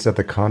experience at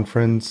the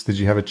conference, did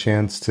you have a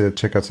chance to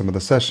check out some of the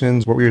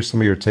sessions? What were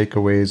some of your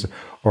takeaways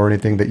or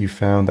anything that you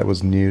found that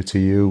was new to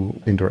you,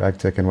 Indoor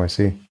AgTech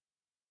NYC?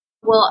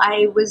 Well,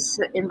 I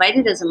was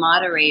invited as a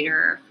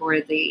moderator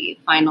for the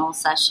final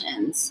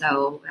session,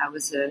 so that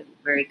was a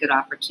very good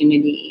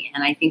opportunity.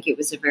 And I think it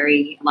was a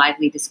very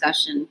lively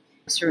discussion,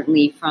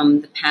 certainly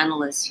from the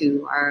panelists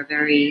who are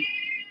very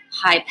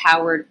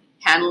high-powered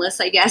panelists,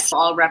 I guess,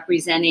 all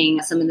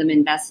representing, some of them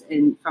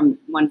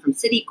one from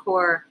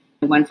Citicorp,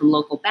 one from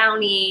Local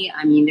Bounty.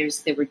 I mean,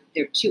 there were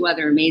two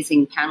other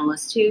amazing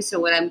panelists too. So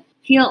what I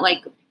feel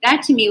like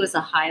that to me was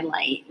a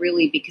highlight,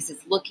 really, because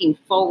it's looking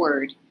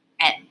forward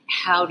at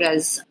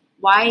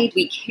why do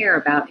we care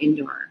about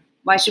indoor?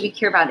 Why should we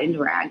care about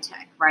indoor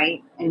AgTech,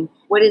 right? And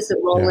what is the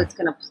role it's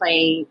going to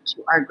play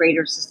to our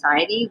greater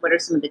society? What are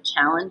some of the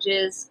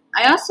challenges?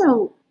 I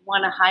also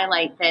want to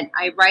highlight that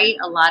I write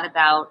a lot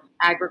about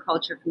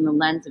agriculture from the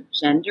lens of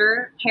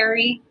gender,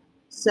 Harry.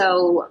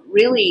 So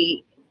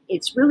really,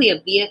 it's really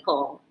a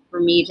vehicle for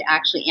me to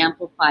actually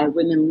amplify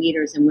women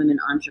leaders and women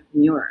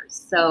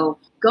entrepreneurs. So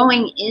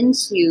going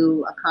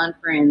into a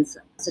conference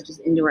such as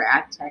Indoor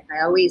AgTech,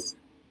 I always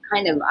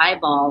kind of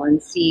eyeball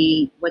and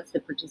see what's the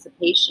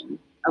participation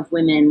of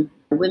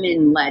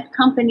women-led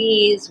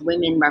companies,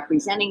 women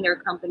representing their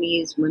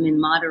companies, women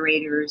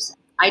moderators.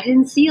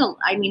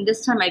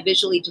 This time I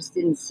visually just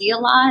didn't see a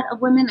lot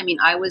of women. I mean,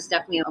 I was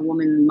definitely a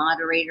woman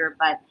moderator,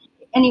 but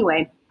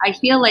anyway, I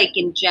feel like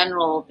in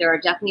general, there are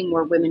definitely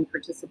more women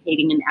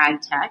participating in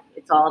AgTech.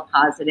 It's all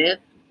positive.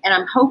 And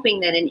I'm hoping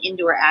that in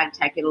indoor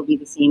AgTech, it'll be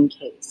the same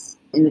case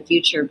in the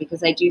future,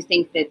 because I do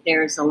think that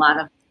there's a lot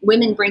of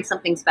women bring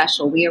something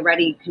special. We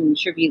already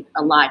contribute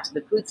a lot to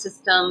the food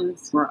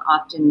systems. We're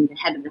often the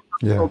head of the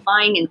household,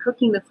 buying and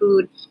cooking the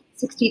food.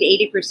 60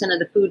 to 80% of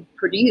the food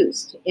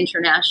produced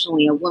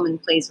internationally, a woman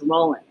plays a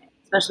role in it,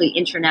 especially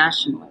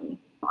internationally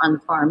on the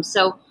farm.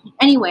 So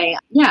anyway,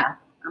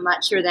 I'm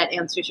not sure that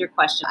answers your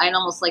question. I'd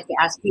almost like to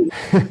ask you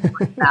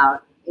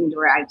about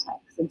Indoor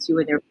AgTech since you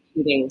were there for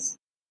 2 days.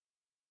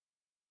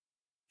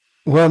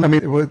 Well, I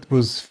mean, what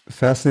was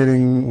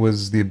fascinating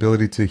was the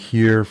ability to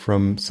hear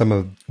from some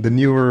of the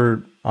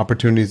newer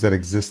opportunities that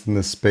exist in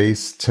this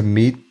space, to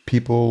meet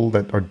people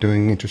that are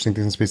doing interesting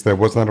things in space that I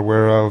was not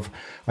aware of.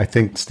 I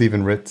think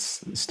Stephen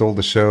Ritz stole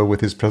the show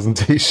with his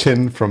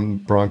presentation from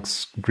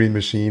Bronx Green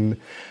Machine.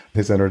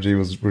 His energy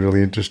was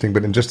really interesting.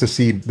 But just to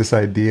see this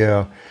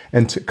idea,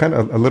 and to kind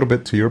of a little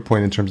bit to your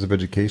point in terms of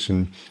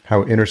education,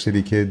 how inner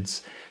city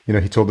kids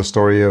he told the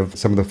story of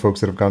some of the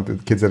folks that have gone through,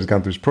 the kids that have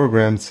gone through his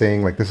program,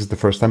 saying like, this is the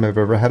first time I've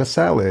ever had a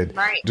salad.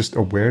 Right. Just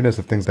awareness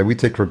of things that we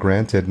take for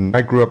granted. And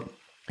I grew up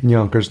in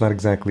Yonkers, not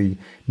exactly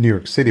New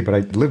York City, but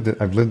I've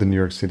lived in New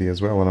York City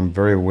as well. And I'm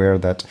very aware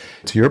that,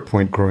 to your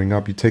point, growing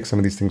up, you take some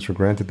of these things for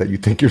granted, that you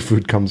think your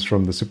food comes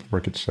from the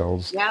supermarket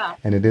shelves. Yeah.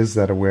 And it is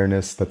that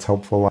awareness that's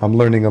helpful. I'm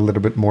learning a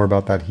little bit more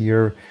about that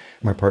here.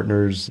 My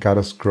partners got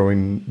us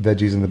growing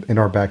veggies in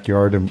our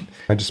backyard, and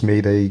I just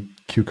made a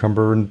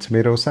cucumber and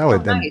tomato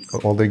salad. Oh, nice.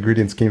 And all the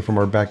ingredients came from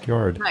our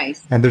backyard.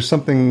 Nice. And there's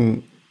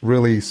something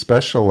really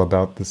special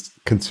about this,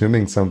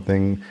 consuming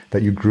something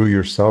that you grew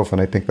yourself. And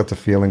I think that's a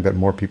feeling that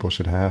more people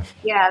should have.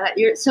 Yeah,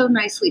 you're so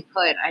nicely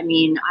put. I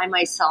mean, I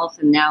myself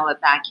am now a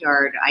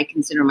backyard. I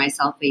consider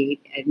myself a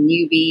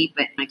newbie,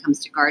 but when it comes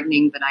to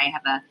gardening, but I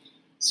have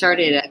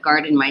started a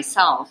garden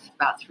myself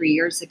about 3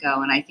 years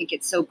ago. And I think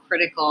it's so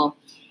critical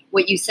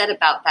what you said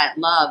about that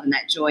love and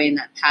that joy and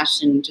that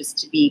passion, just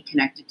to be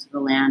connected to the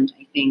land,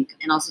 I think,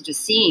 and also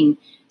just seeing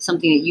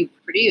something that you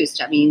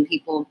produced. I mean,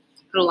 people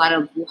put a lot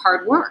of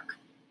hard work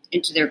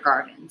into their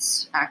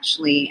gardens,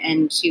 actually,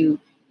 and to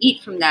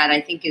eat from that, I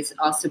think, is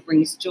also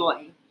brings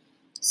joy.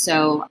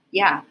 So,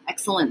 yeah,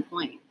 excellent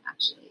point,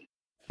 actually.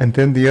 And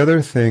then the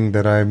other thing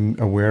that I'm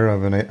aware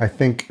of, and I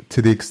think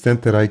to the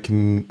extent that I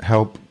can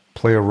help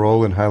play a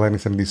role in highlighting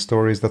some of these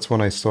stories, that's when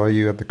I saw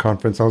you at the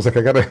conference. I was like,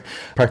 I gotta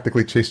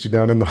practically chase you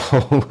down in the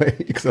hallway,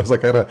 because I was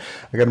like, I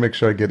gotta make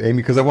sure I get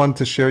Amy, because I wanted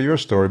to share your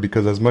story,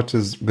 because as much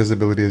as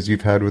visibility as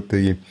you've had with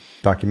the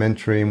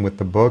documentary and with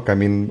the book, I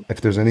mean, if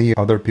there's any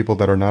other people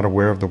that are not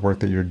aware of the work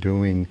that you're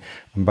doing,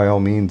 by all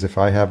means, if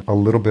I have a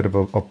little bit of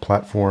a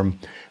platform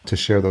to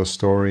share those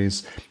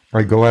stories,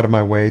 I go out of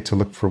my way to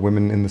look for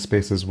women in the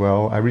space as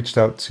well. I reached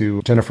out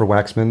to Jennifer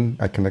Waxman.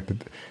 I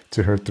connected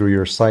to her through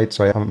your site,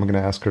 so I'm going to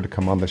ask her to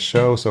come on the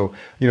show. So,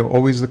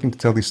 always looking to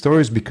tell these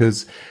stories,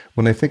 because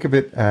when I think of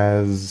it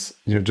as,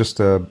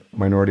 just a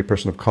minority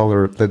person of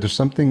color, that there's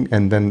something,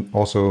 and then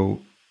also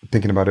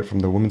thinking about it from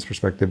the woman's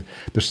perspective,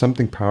 there's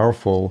something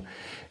powerful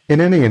in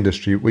any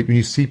industry when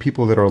you see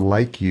people that are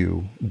like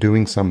you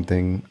doing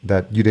something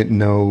that you didn't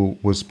know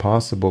was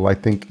possible. I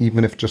think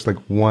even if just like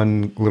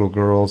one little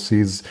girl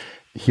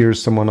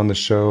hears someone on the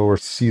show or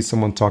sees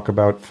someone talk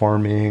about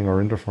farming or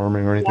indoor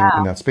farming or anything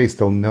in that space,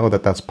 they'll know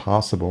that that's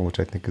possible, which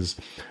I think is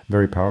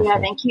very powerful.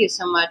 Yeah, thank you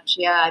so much.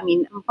 Yeah, I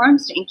mean, From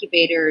Farms to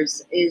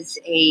Incubators has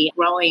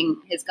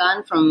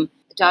gone from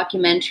a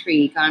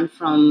documentary, gone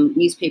from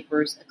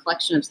newspapers, a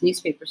collection of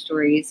newspaper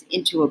stories,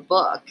 into a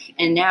book.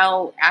 And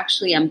now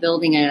actually I'm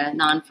building a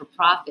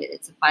non-for-profit.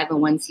 It's a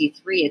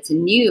 501c3. It's a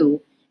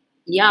new,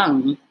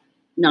 young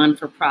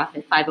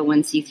non-for-profit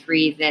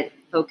 501c3 that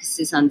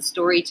focuses on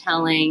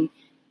storytelling,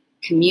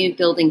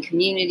 building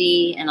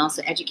community, and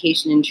also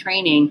education and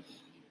training.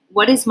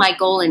 What is my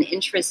goal and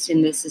interest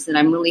in this is that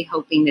I'm really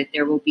hoping that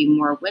there will be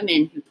more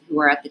women who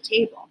are at the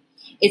table.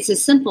 It's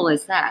as simple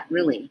as that,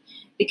 really.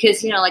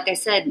 Because, like I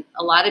said,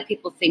 a lot of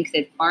people think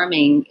that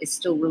farming is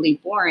still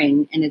really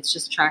boring and it's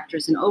just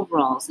tractors and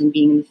overalls and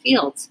being in the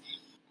fields.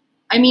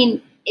 I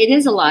mean, it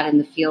is a lot in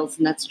the fields,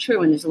 and that's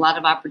true. And there's a lot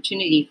of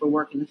opportunity for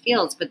work in the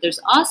fields, but there's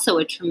also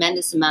a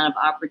tremendous amount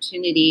of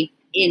opportunity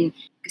in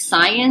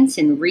science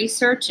and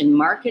research and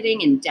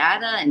marketing and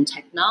data and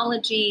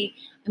technology.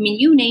 I mean,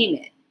 you name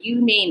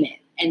it,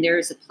 and there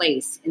is a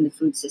place in the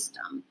food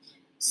system.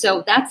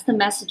 So that's the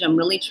message I'm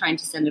really trying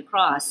to send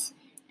across.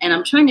 And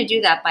I'm trying to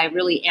do that by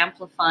really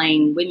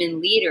amplifying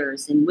women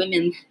leaders and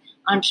women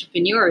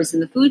entrepreneurs in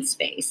the food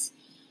space.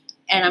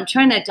 And I'm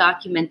trying to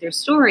document their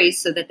stories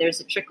so that there's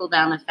a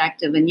trickle-down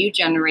effect of a new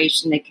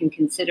generation that can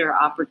consider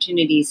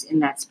opportunities in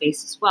that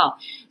space as well.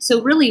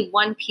 So really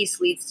one piece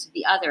leads to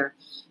the other.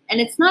 And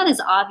it's not as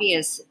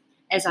obvious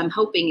as I'm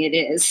hoping it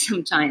is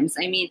sometimes.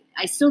 I mean,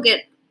 I still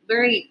get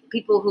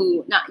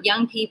not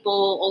young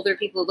people, older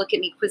people look at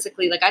me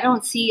quizzically, like I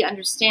don't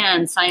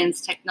understand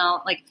science,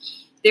 technology, like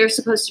they're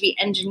supposed to be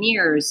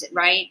engineers,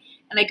 right?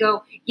 And I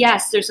go,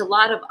 yes, there's a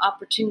lot of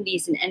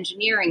opportunities in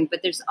engineering,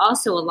 but there's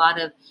also a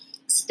lot of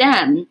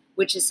STEM,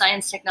 which is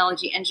science,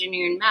 technology,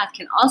 engineering, math,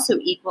 can also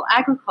equal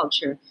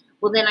agriculture.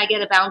 Well, then I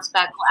get a bounce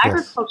back. Well,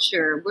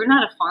 agriculture, we're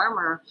not a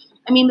farmer.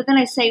 I mean, but then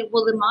I say,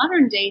 well, the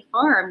modern day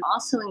farm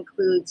also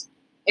includes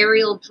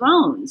aerial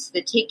drones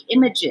that take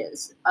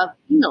images of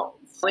fields.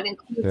 It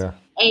includes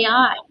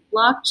AI,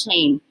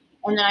 blockchain.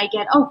 And then I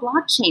get,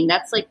 blockchain,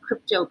 that's like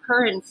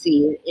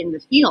cryptocurrency in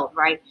the field,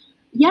 right?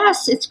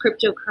 Yes, it's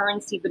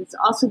cryptocurrency, but it's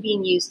also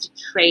being used to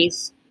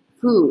trace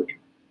food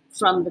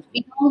from the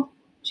field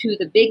to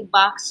the big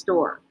box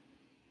store.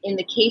 In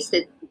the case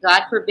that,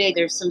 God forbid,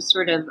 there's some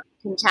sort of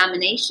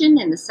contamination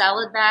in the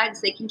salad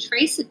bags, they can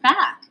trace it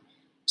back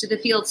to the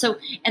field. So,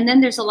 and then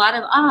there's a lot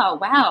of,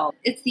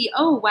 it's the,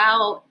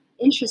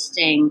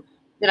 interesting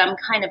that I'm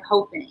kind of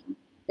hoping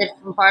that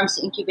From Farms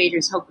to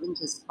Incubators hoping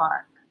to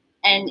spark.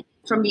 And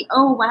from the,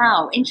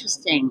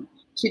 interesting,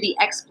 to the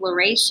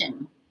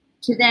exploration,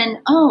 to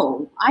then,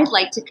 I'd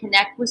like to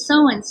connect with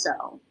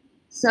so-and-so.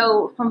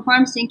 So From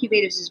Farms to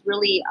Incubators is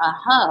really a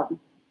hub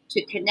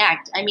to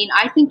connect. I mean,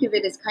 I think of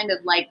it as kind of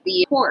like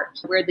the port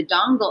where the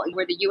dongle,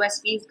 where the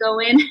USBs go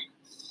in.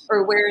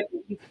 or where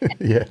you can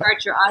Yeah.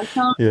 charge your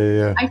iPhone.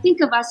 Yeah. I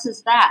think of us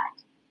as that.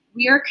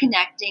 We are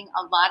connecting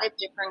a lot of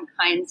different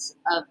kinds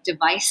of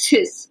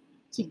devices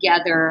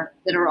together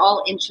that are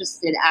all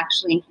interested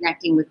actually in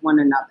connecting with one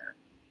another,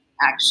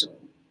 actually.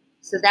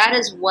 So that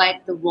is what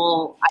the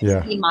role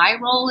I see my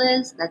role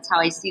is. That's how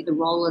I see the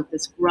role of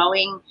this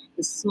growing,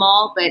 this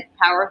small but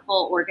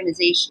powerful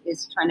organization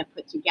is trying to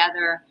put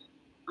together.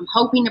 I'm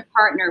hoping to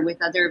partner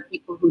with other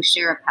people who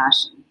share a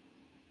passion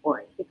for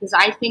it, because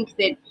I think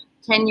that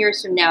 10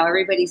 years from now,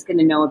 everybody's going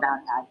to know about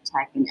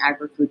AgTech and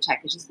agrifoodtech.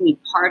 It's just going to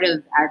be part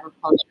of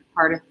agriculture,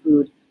 part of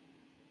food.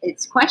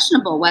 It's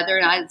questionable whether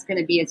or not it's going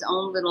to be its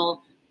own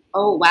little,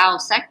 oh, wow,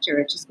 sector.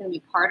 It's just going to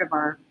be part of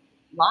our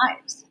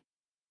lives.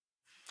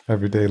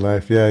 Everyday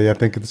life. Yeah. I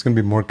think it's going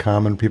to be more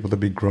common people to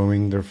be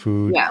growing their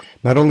food, Yeah.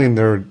 not only in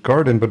their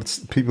garden, but it's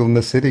people in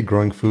the city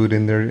growing food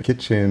in their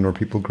kitchen or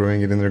people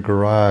growing it in their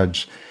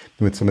garage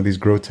with some of these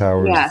grow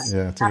towers. Yes,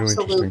 Yeah, it's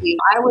absolutely. really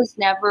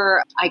interesting.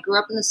 I grew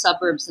up in the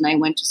suburbs and I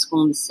went to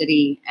school in the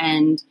city.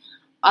 And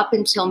up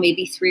until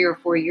maybe 3 or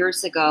 4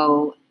 years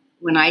ago,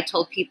 when I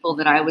told people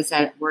that I'm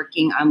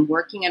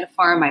working at a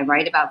farm, I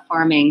write about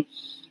farming,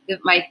 that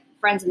my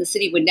friends in the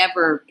city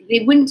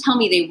they wouldn't tell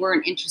me they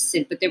weren't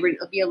interested, but they would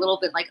be a little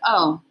bit like,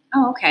 oh,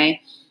 okay.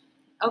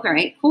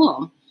 Okay,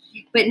 cool.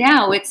 But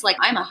now it's like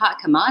I'm a hot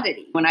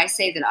commodity. When I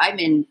say that I'm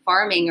in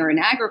farming or in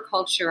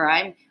agriculture,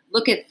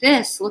 look at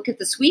this, look at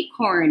the sweet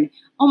corn.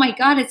 Oh my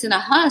God, it's in a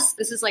husk.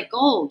 This is like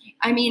gold.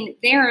 I mean,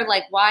 they're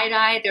like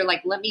wide-eyed. They're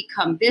like, let me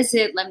come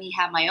visit. Let me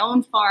have my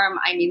own farm.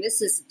 I mean,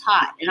 this is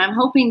hot. And I'm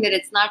hoping that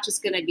it's not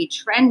just going to be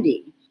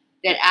trendy,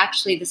 that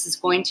actually this is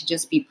going to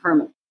just be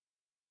permanent.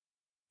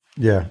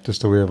 Yeah,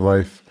 just a way of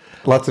life.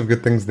 Lots of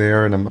good things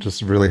there. And I'm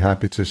just really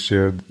happy to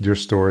share your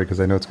story because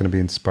I know it's going to be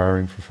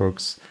inspiring for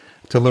folks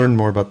to learn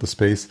more about the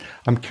space.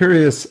 I'm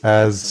curious,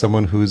 as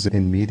someone who's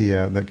in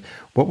media, like,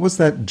 what was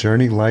that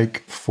journey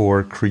like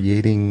for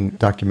creating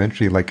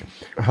documentary? Like,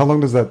 how long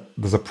does a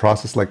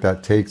process like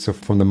that take? So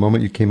from the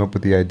moment you came up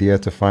with the idea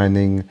to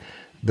finding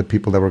the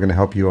people that were going to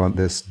help you on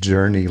this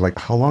journey, like,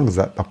 how long does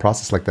a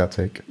process like that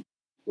take?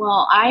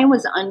 Well, I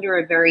was under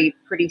a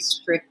pretty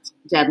strict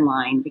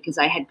deadline because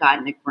I had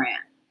gotten a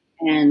grant,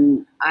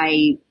 and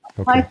I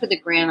applied for the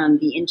grant on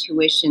the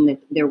intuition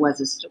that there was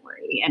a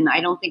story. And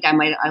I don't think I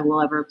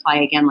will ever apply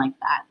again like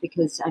that,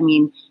 because I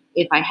mean,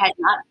 if I had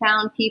not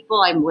found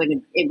people, it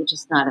would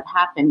just not have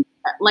happened.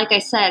 Like I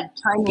said,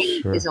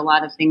 timing is a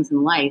lot of things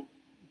in life.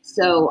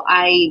 So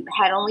I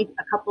had only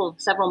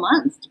several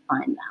months to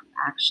find them,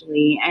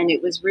 actually. And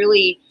it was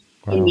really,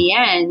 in the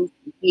end,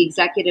 the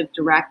executive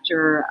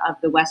director of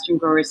the Western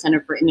Growers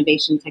Center for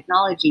Innovation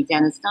Technology,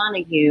 Dennis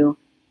Donahue,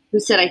 who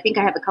said, I think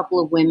I have a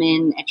couple of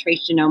women at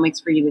Trace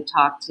Genomics for you to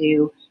talk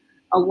to.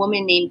 A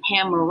woman named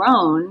Pam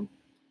Marone,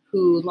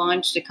 who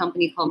launched a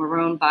company called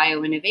Marone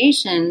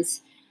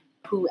Bioinnovations,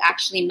 who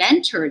actually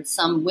mentored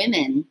some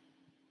women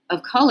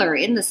of color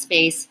in the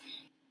space.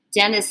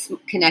 Dennis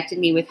connected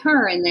me with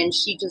her, and then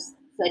she just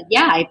said,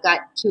 yeah, I've got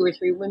 2 or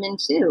 3 women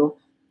too.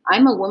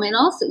 I'm a woman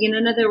also.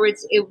 In other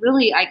words,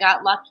 I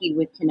got lucky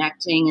with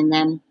connecting. And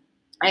then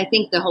I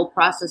think the whole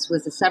process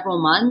was several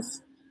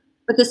months.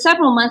 But the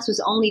several months was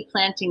only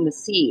planting the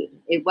seed.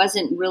 It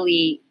wasn't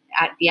really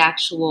at the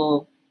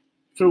actual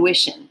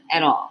fruition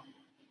at all.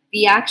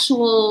 The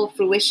actual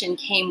fruition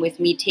came with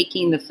me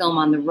taking the film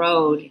on the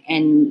road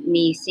and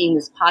me seeing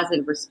this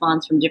positive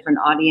response from different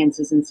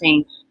audiences and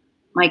saying,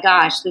 my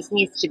gosh, this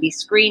needs to be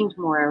screened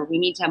more. We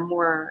need to have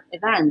more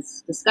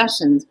events,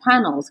 discussions,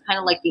 panels, kind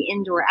of like the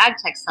Indoor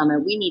AgTech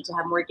Summit. We need to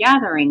have more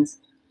gatherings.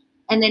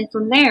 And then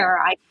from there,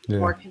 I had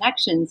more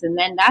connections. And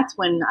then that's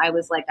when I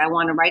was like, I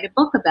want to write a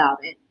book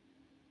about it.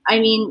 I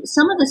mean,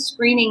 some of the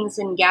screenings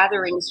and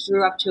gatherings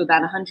drew up to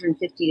about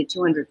 150 to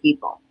 200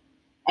 people.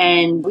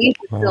 And we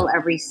would fill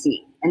every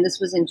seat. And this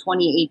was in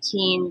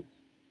 2018.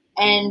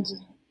 And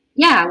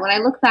yeah, when I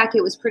look back,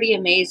 it was pretty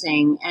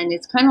amazing. And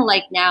it's kind of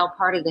like now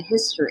part of the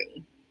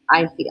history,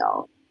 I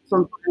feel,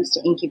 from farms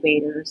to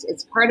incubators.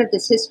 It's part of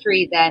this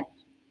history that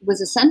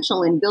was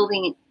essential in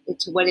building it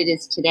to what it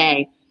is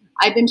today.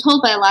 I've been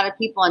told by a lot of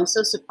people, I'm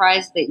so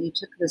surprised that you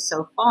took this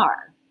so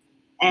far.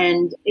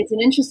 And it's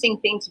an interesting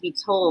thing to be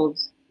told,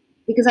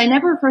 because I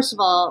never, first of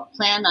all,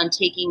 planned on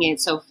taking it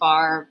so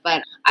far,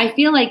 but I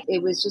feel like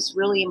it was just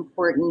really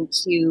important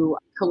to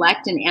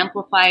collect and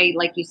amplify,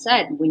 like you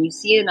said, when you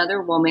see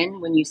another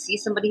woman, when you see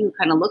somebody who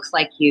kind of looks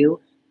like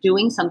you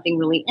doing something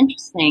really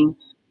interesting,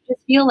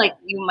 just feel like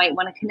you might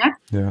want to connect.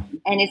 Yeah.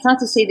 And it's not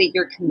to say that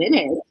you're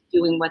committed to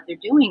doing what they're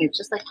doing. It's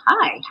just like,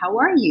 hi, how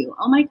are you?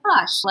 Oh my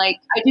gosh. Like,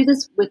 I do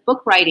this with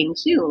book writing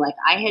too. Like,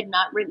 I had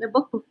not written a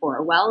book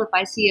before. Well, if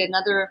I see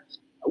another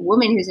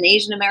woman who's an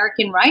Asian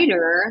American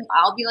writer,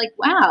 I'll be like,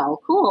 wow,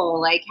 cool.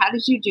 Like, how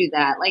did you do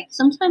that? Like,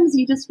 sometimes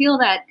you just feel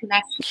that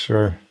connection.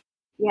 Sure.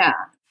 Yeah.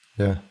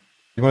 Yeah.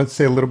 You want to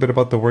say a little bit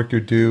about the work you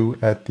do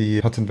at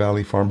the Hudson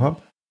Valley Farm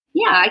Hub?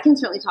 Yeah, I can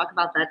certainly talk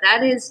about that.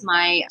 That is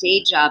my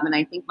day job. And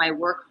I think my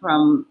work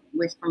from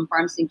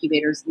Farms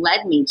Incubators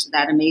led me to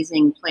that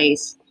amazing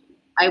place.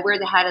 I wear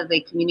the hat of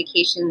the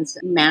communications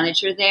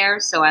manager there.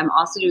 So I'm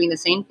also doing the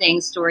same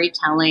thing,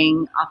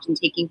 storytelling, often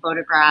taking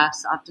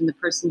photographs, often the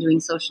person doing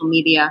social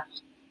media.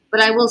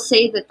 But I will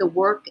say that the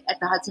work at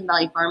the Hudson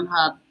Valley Farm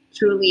Hub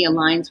truly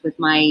aligns with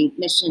my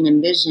mission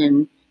and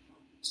vision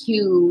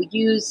to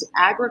use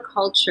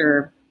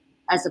agriculture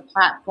as a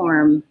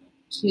platform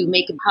to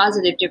make a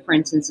positive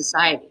difference in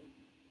society.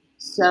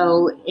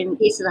 So in the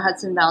case of the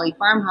Hudson Valley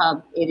Farm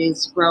Hub, it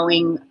is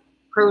growing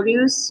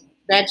produce,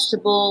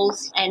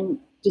 vegetables, and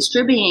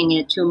distributing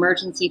it to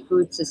emergency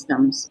food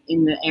systems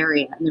in the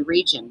area, in the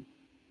region,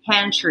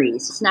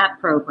 pantries, SNAP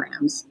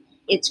programs.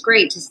 It's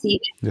great to see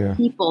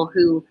people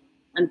who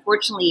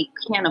unfortunately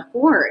can't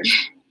afford.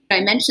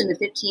 I mentioned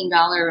the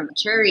 $15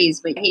 cherries,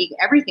 but hey,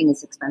 everything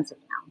is expensive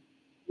now,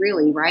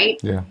 really, right?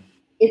 Yeah.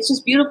 It's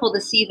just beautiful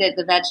to see that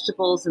the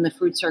vegetables and the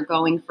fruits are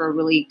going for a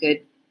really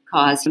good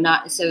cause,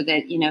 not so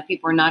that,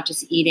 people are not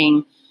just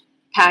eating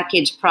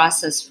packaged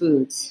processed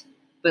foods,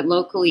 but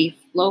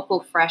local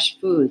fresh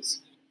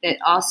foods that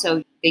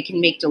also they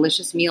can make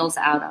delicious meals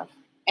out of.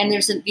 And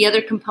there's the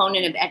other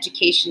component of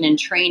education and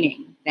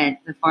training that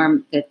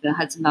the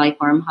Hudson Valley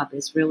Farm Hub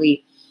is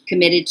really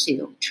committed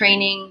to,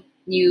 training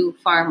new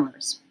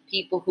farmers,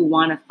 people who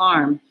want to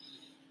farm.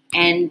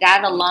 And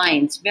that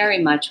aligns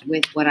very much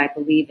with what I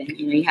believe in.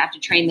 You have to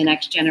train the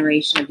next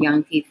generation of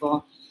young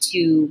people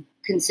to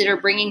consider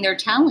bringing their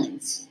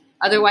talents.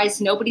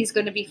 Otherwise, nobody's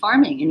going to be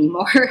farming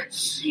anymore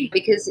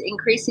because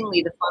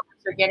increasingly the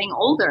farmers are getting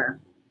older.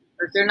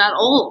 Or if they're not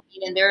old,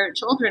 their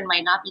children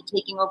might not be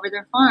taking over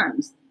their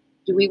farms.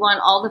 Do we want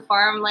all the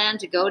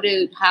farmland to go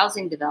to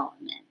housing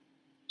development,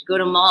 to go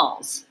to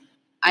malls?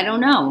 I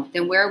don't know.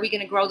 Then where are we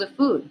going to grow the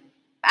food?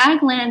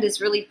 Ag land is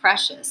really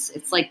precious.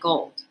 It's like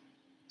gold.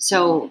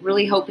 So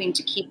really hoping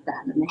to keep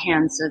that in the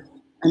hands of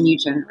a new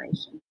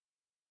generation.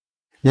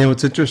 Yeah,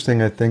 what's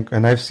interesting, I think,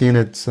 and I've seen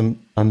it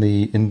on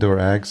the indoor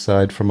ag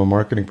side from a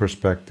marketing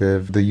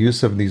perspective, the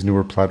use of these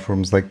newer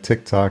platforms like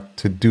TikTok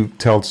to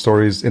tell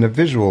stories in a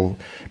visual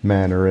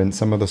manner and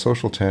some of the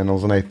social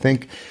channels. And I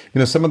think,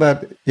 some of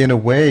that in a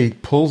way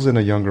pulls in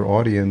a younger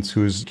audience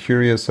who's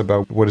curious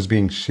about what is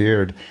being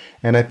shared.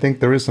 And I think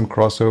there is some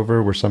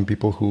crossover where some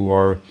people who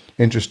are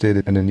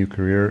interested in a new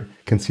career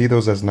can see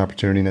those as an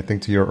opportunity. And I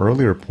think to your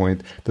earlier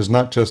point,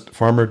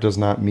 farmer does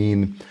not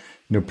mean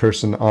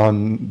person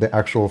on the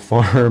actual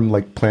farm,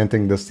 like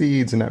planting the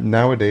seeds. And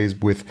nowadays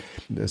with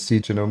the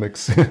seed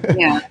genomics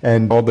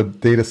and all the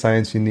data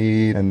science you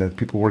need and the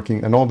people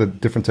working and all the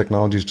different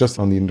technologies just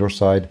on the indoor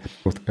side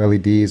with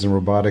LEDs and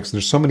robotics,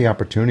 there's so many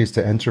opportunities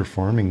to enter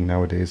farming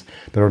nowadays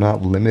that are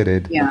not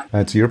limited.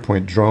 To your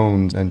point,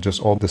 drones and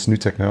just all this new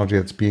technology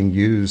that's being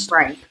used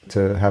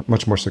to have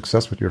much more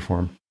success with your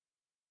farm.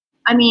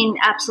 I mean,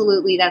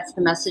 absolutely. That's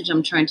the message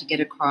I'm trying to get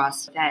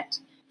across, that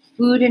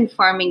food and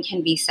farming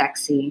can be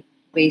sexy,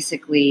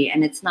 basically,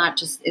 and it's not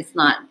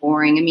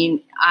boring. I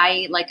mean,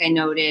 like I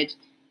noted,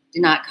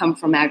 did not come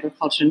from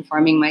agriculture and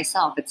farming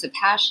myself. It's a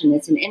passion,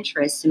 it's an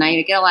interest, and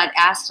I get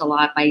asked a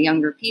lot by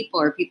younger people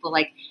or people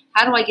like,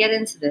 how do I get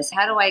into this?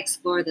 How do I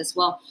explore this?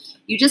 Well,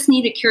 you just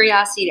need a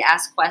curiosity to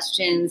ask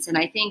questions, and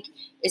I think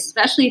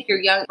especially if you're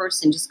a young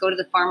person, just go to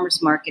the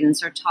farmers market and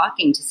start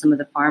talking to some of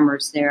the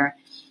farmers there.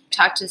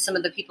 Talk to some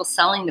of the people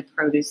selling the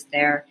produce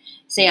there.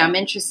 Say, I'm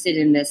interested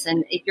in this.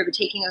 And if you're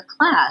taking a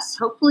class,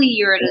 hopefully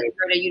you're at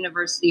a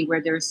university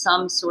where there's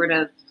some sort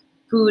of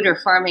food or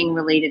farming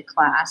related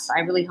class.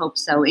 I really hope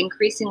so.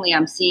 Increasingly,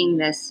 I'm seeing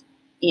this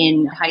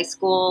in high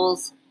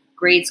schools,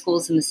 grade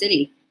schools in the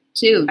city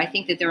too. I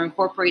think that they're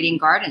incorporating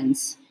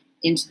gardens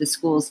into the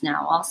schools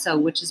now also,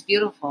 which is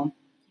beautiful.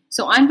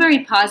 So I'm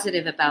very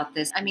positive about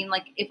this. I mean,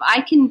 like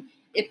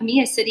if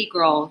me, a city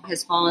girl,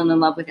 has fallen in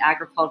love with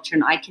agriculture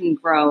and I can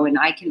grow and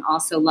I can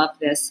also love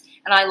this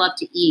and I love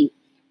to eat,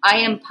 I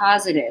am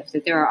positive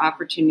that there are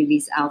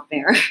opportunities out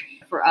there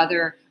for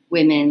other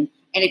women.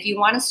 And if you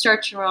want to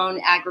start your own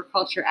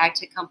agriculture,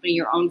 AgTech company,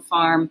 your own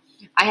farm,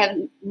 I have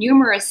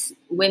numerous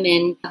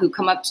women who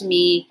come up to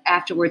me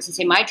afterwards and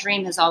say, my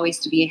dream has always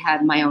to be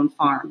have my own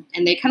farm.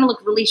 And they kind of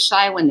look really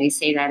shy when they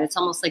say that. It's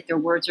almost like their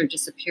words are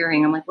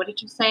disappearing. I'm like, what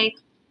did you say?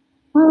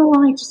 Oh,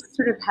 I just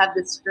sort of have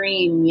this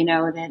dream,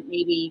 that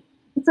maybe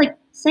it's like,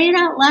 say it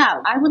out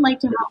loud. I would like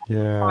to have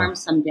a farm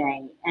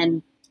someday.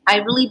 And I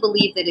really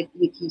believe that if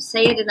you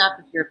say it enough,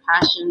 if you're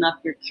passionate enough,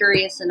 you're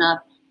curious enough,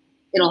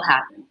 it'll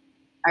happen.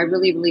 I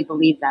really, really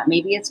believe that.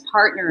 Maybe it's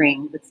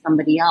partnering with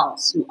somebody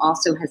else who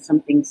also has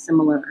something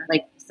similar,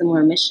 like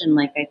similar mission.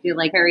 Like I feel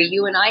like, Harry,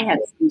 you and I had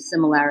some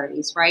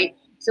similarities, right?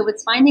 So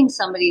it's finding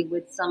somebody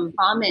with some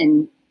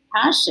common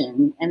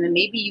passion, and then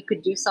maybe you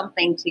could do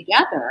something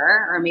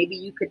together, or maybe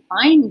you could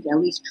find at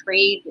least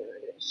trade or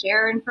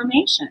share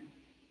information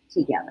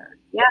together.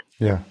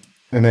 Yeah.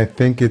 And I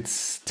think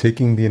it's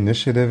taking the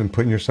initiative and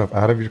putting yourself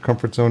out of your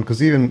comfort zone,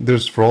 because even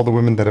for all the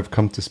women that have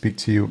come to speak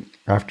to you,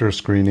 after a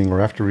screening or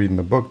after reading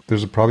the book,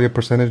 there's probably a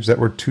percentage that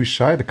were too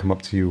shy to come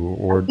up to you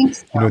or,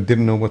 So.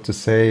 didn't know what to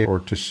say or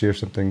to share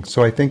something.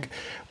 So I think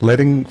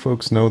letting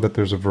folks know that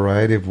there's a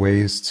variety of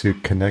ways to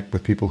connect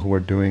with people who are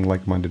doing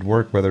like-minded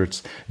work, whether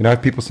it's, I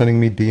have people sending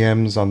me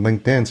DMs on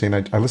LinkedIn saying,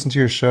 I listened to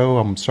your show,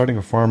 I'm starting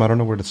a farm, I don't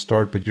know where to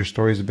start, but your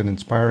stories have been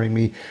inspiring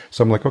me.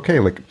 So I'm like, okay,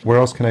 like where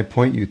else can I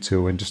point you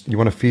to? And just, you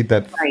want to feed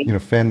that,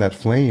 Right. fan that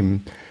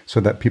flame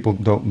so that people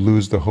don't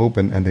lose the hope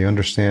and they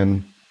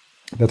understand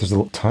that there's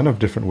a ton of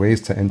different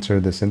ways to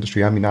enter this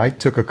industry. I mean, I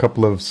took a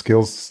couple of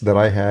skills that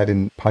I had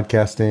in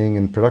podcasting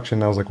and production.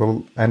 And I was like,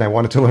 well, and I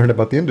wanted to learn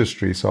about the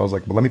industry. So I was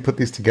like, well, let me put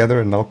these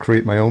together and I'll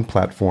create my own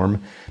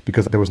platform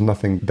because there was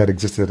nothing that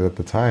existed at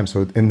the time.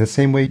 So in the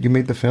same way you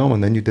made the film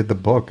and then you did the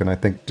book. And I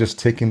think just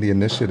taking the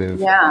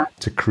initiative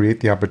to create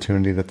the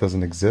opportunity that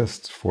doesn't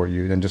exist for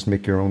you and just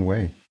make your own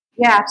way.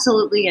 Yeah,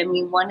 absolutely. I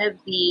mean, one of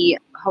the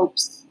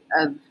hopes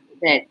of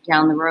that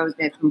down the road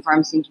that from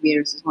Farms to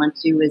Incubators is want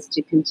to do is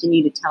to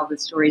continue to tell the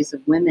stories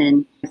of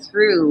women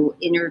through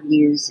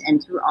interviews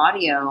and through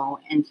audio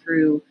and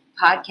through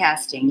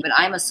podcasting. But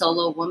I'm a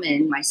solo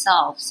woman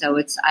myself,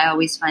 so I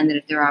always find that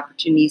if there are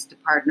opportunities to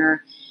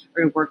partner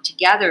or to work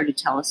together to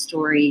tell a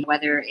story,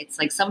 whether it's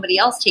like somebody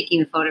else taking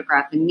the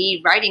photograph and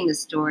me writing the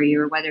story,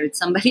 or whether it's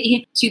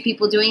two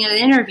people doing an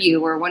interview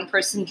or one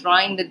person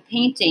drawing the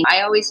painting,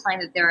 I always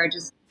find that there are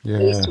just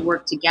ways to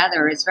work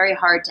together. It's very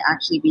hard to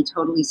actually be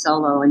totally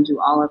solo and do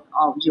all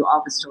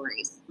the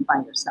stories by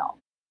yourself.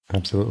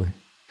 Absolutely.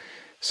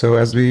 So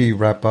as we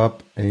wrap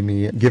up,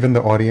 Amy, given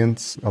the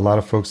audience, a lot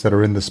of folks that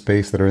are in the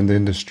space, that are in the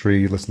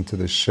industry, listen to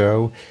this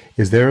show,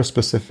 is there a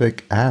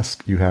specific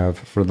ask you have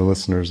for the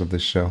listeners of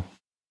this show?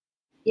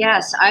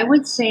 Yes, I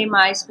would say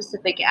my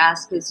specific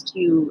ask is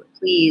to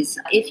please,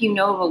 if you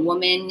know of a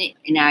woman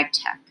in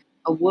AgTech,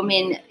 a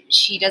woman,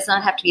 she does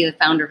not have to be the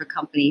founder of a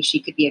company. She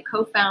could be a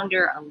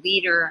co-founder, a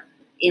leader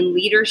in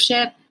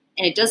leadership,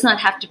 and it does not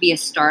have to be a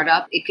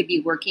startup. It could be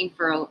working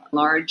for a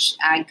large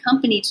ag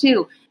company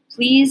too.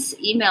 Please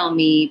email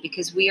me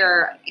because we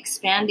are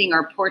expanding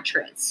our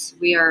portraits.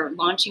 We are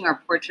launching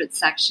our portrait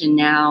section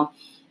now.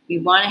 We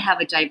want to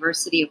have a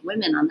diversity of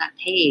women on that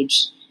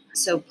page.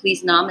 So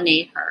please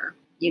nominate her,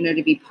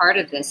 to be part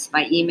of this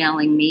by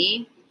emailing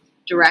me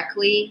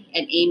directly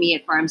at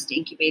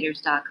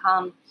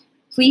amy@farmstoincubators.com.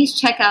 Please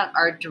check out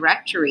our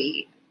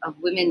directory of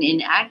women in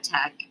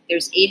AgTech.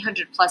 There's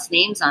 800 plus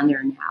names on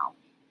there now.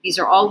 These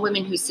are all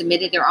women who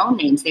submitted their own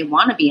names. They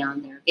want to be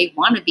on there. They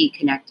want to be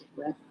connected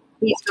with.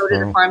 Please go to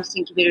the Farms to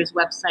Incubators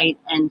website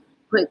and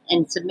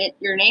submit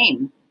your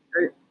name,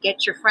 or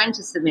get your friend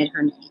to submit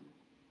her name.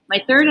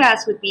 My third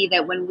ask would be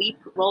that when we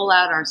roll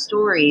out our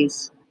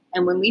stories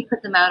and when we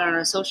put them out on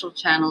our social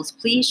channels,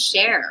 please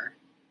share.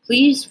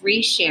 Please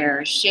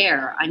share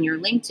on your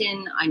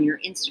LinkedIn, on your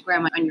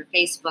Instagram, on your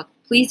Facebook.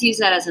 Please use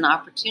that as an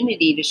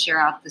opportunity to share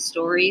out the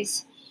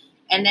stories.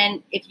 And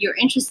then if you're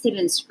interested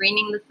in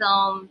screening the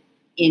film,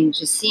 in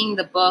just seeing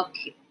the book,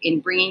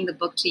 in bringing the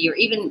book to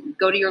even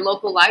go to your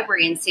local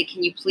library and say,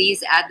 can you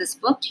please add this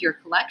book to your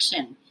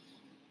collection?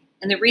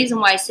 And the reason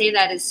why I say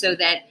that is so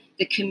that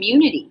the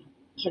community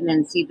can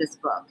then see this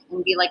book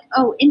and be like,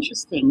 oh,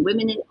 interesting,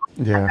 women in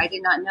AgTech, I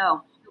did not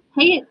know.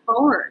 Pay it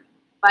forward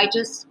by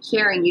just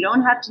sharing. You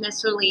don't have to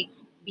necessarily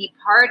be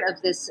part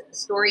of this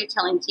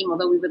storytelling team,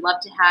 although we would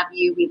love to have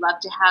you. We'd love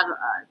to have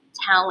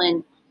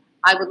talent.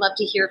 I would love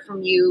to hear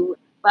from you.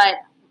 But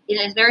in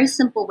a very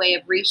simple way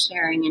of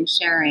resharing and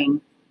sharing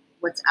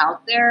what's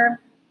out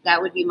there,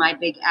 that would be my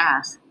big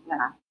ask.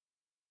 Yeah.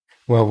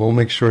 Well, we'll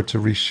make sure to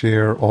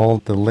reshare all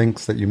the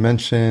links that you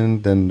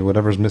mentioned, and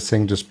whatever's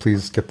missing, just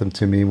please get them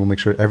to me. We'll make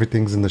sure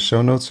everything's in the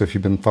show notes. So if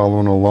you've been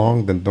following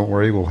along, then don't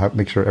worry. We'll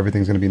make sure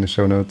everything's going to be in the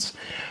show notes.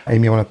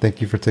 Amy, I want to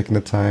thank you for taking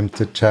the time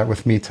to chat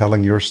with me,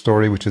 telling your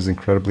story, which is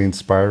incredibly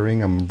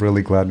inspiring. I'm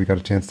really glad we got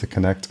a chance to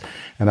connect.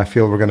 And I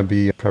feel we're going to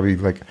be probably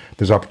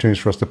there's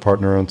opportunities for us to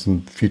partner on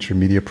some future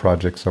media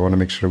projects. So I want to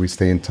make sure we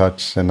stay in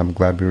touch, and I'm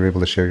glad we were able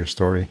to share your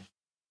story.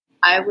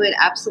 I would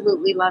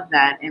absolutely love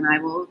that, and I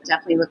will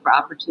definitely look for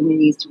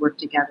opportunities to work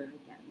together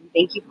again.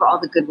 Thank you for all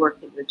the good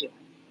work that you're doing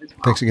as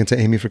well. Thanks again to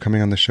Amy for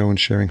coming on the show and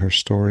sharing her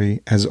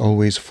story. As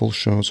always, full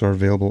shows are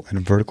available at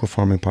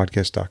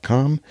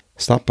verticalfarmingpodcast.com.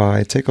 Stop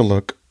by, take a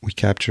look. We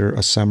capture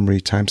a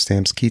summary,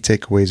 timestamps, key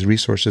takeaways,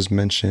 resources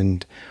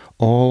mentioned,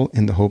 all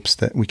in the hopes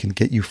that we can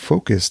get you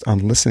focused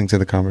on listening to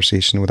the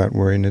conversation without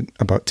worrying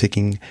about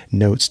taking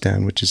notes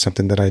down, which is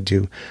something that I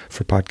do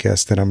for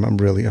podcasts that I'm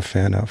really a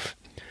fan of.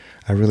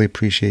 I really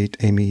appreciate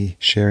Amy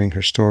sharing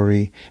her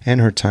story and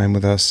her time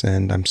with us,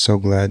 and I'm so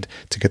glad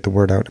to get the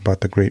word out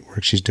about the great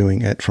work she's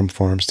doing at From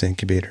Farms to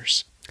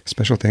Incubators.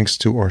 Special thanks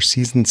to our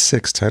Season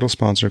 6 title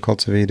sponsor,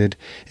 Cultivated.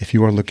 If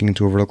you are looking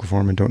into a vertical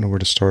farm and don't know where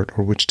to start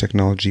or which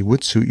technology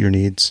would suit your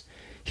needs,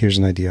 here's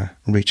an idea.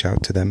 Reach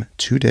out to them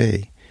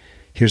today.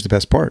 Here's the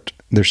best part.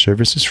 Their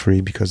service is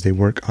free because they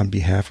work on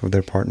behalf of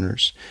their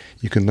partners.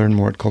 You can learn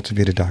more at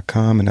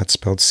cultivated.com, and that's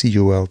spelled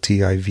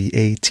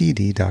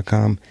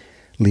CULTIVATD.com.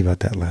 Leave out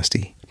that last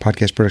E.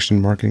 Podcast production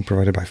and marketing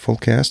provided by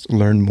Fullcast.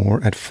 Learn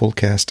more at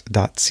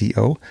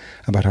fullcast.co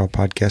about how a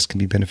podcast can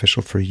be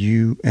beneficial for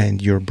you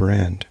and your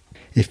brand.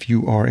 If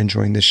you are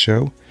enjoying this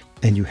show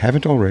and you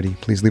haven't already,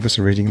 please leave us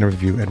a rating and a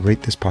review at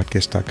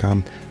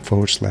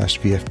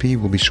ratethispodcast.com/VFP.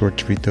 We'll be sure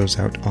to read those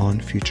out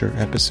on future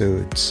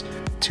episodes.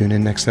 Tune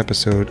in next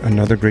episode,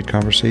 another great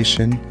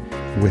conversation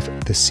with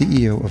the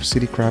CEO of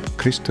CityCrop,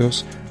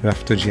 Christos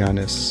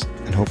Raftogiannis.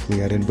 And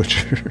hopefully I didn't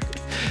butcher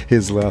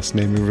his last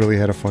name. We really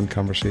had a fun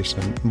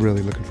conversation. I'm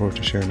really looking forward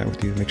to sharing that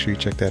with you. Make sure you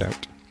check that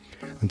out.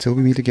 Until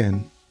we meet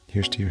again,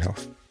 here's to your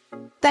health.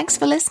 Thanks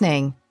for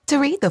listening. To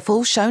read the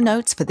full show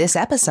notes for this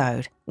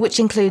episode, which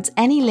includes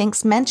any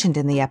links mentioned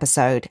in the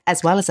episode,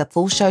 as well as a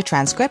full show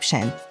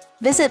transcription,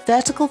 visit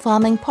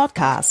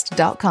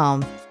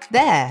verticalfarmingpodcast.com.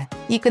 There,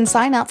 you can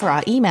sign up for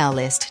our email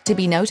list to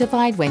be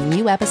notified when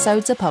new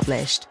episodes are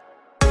published.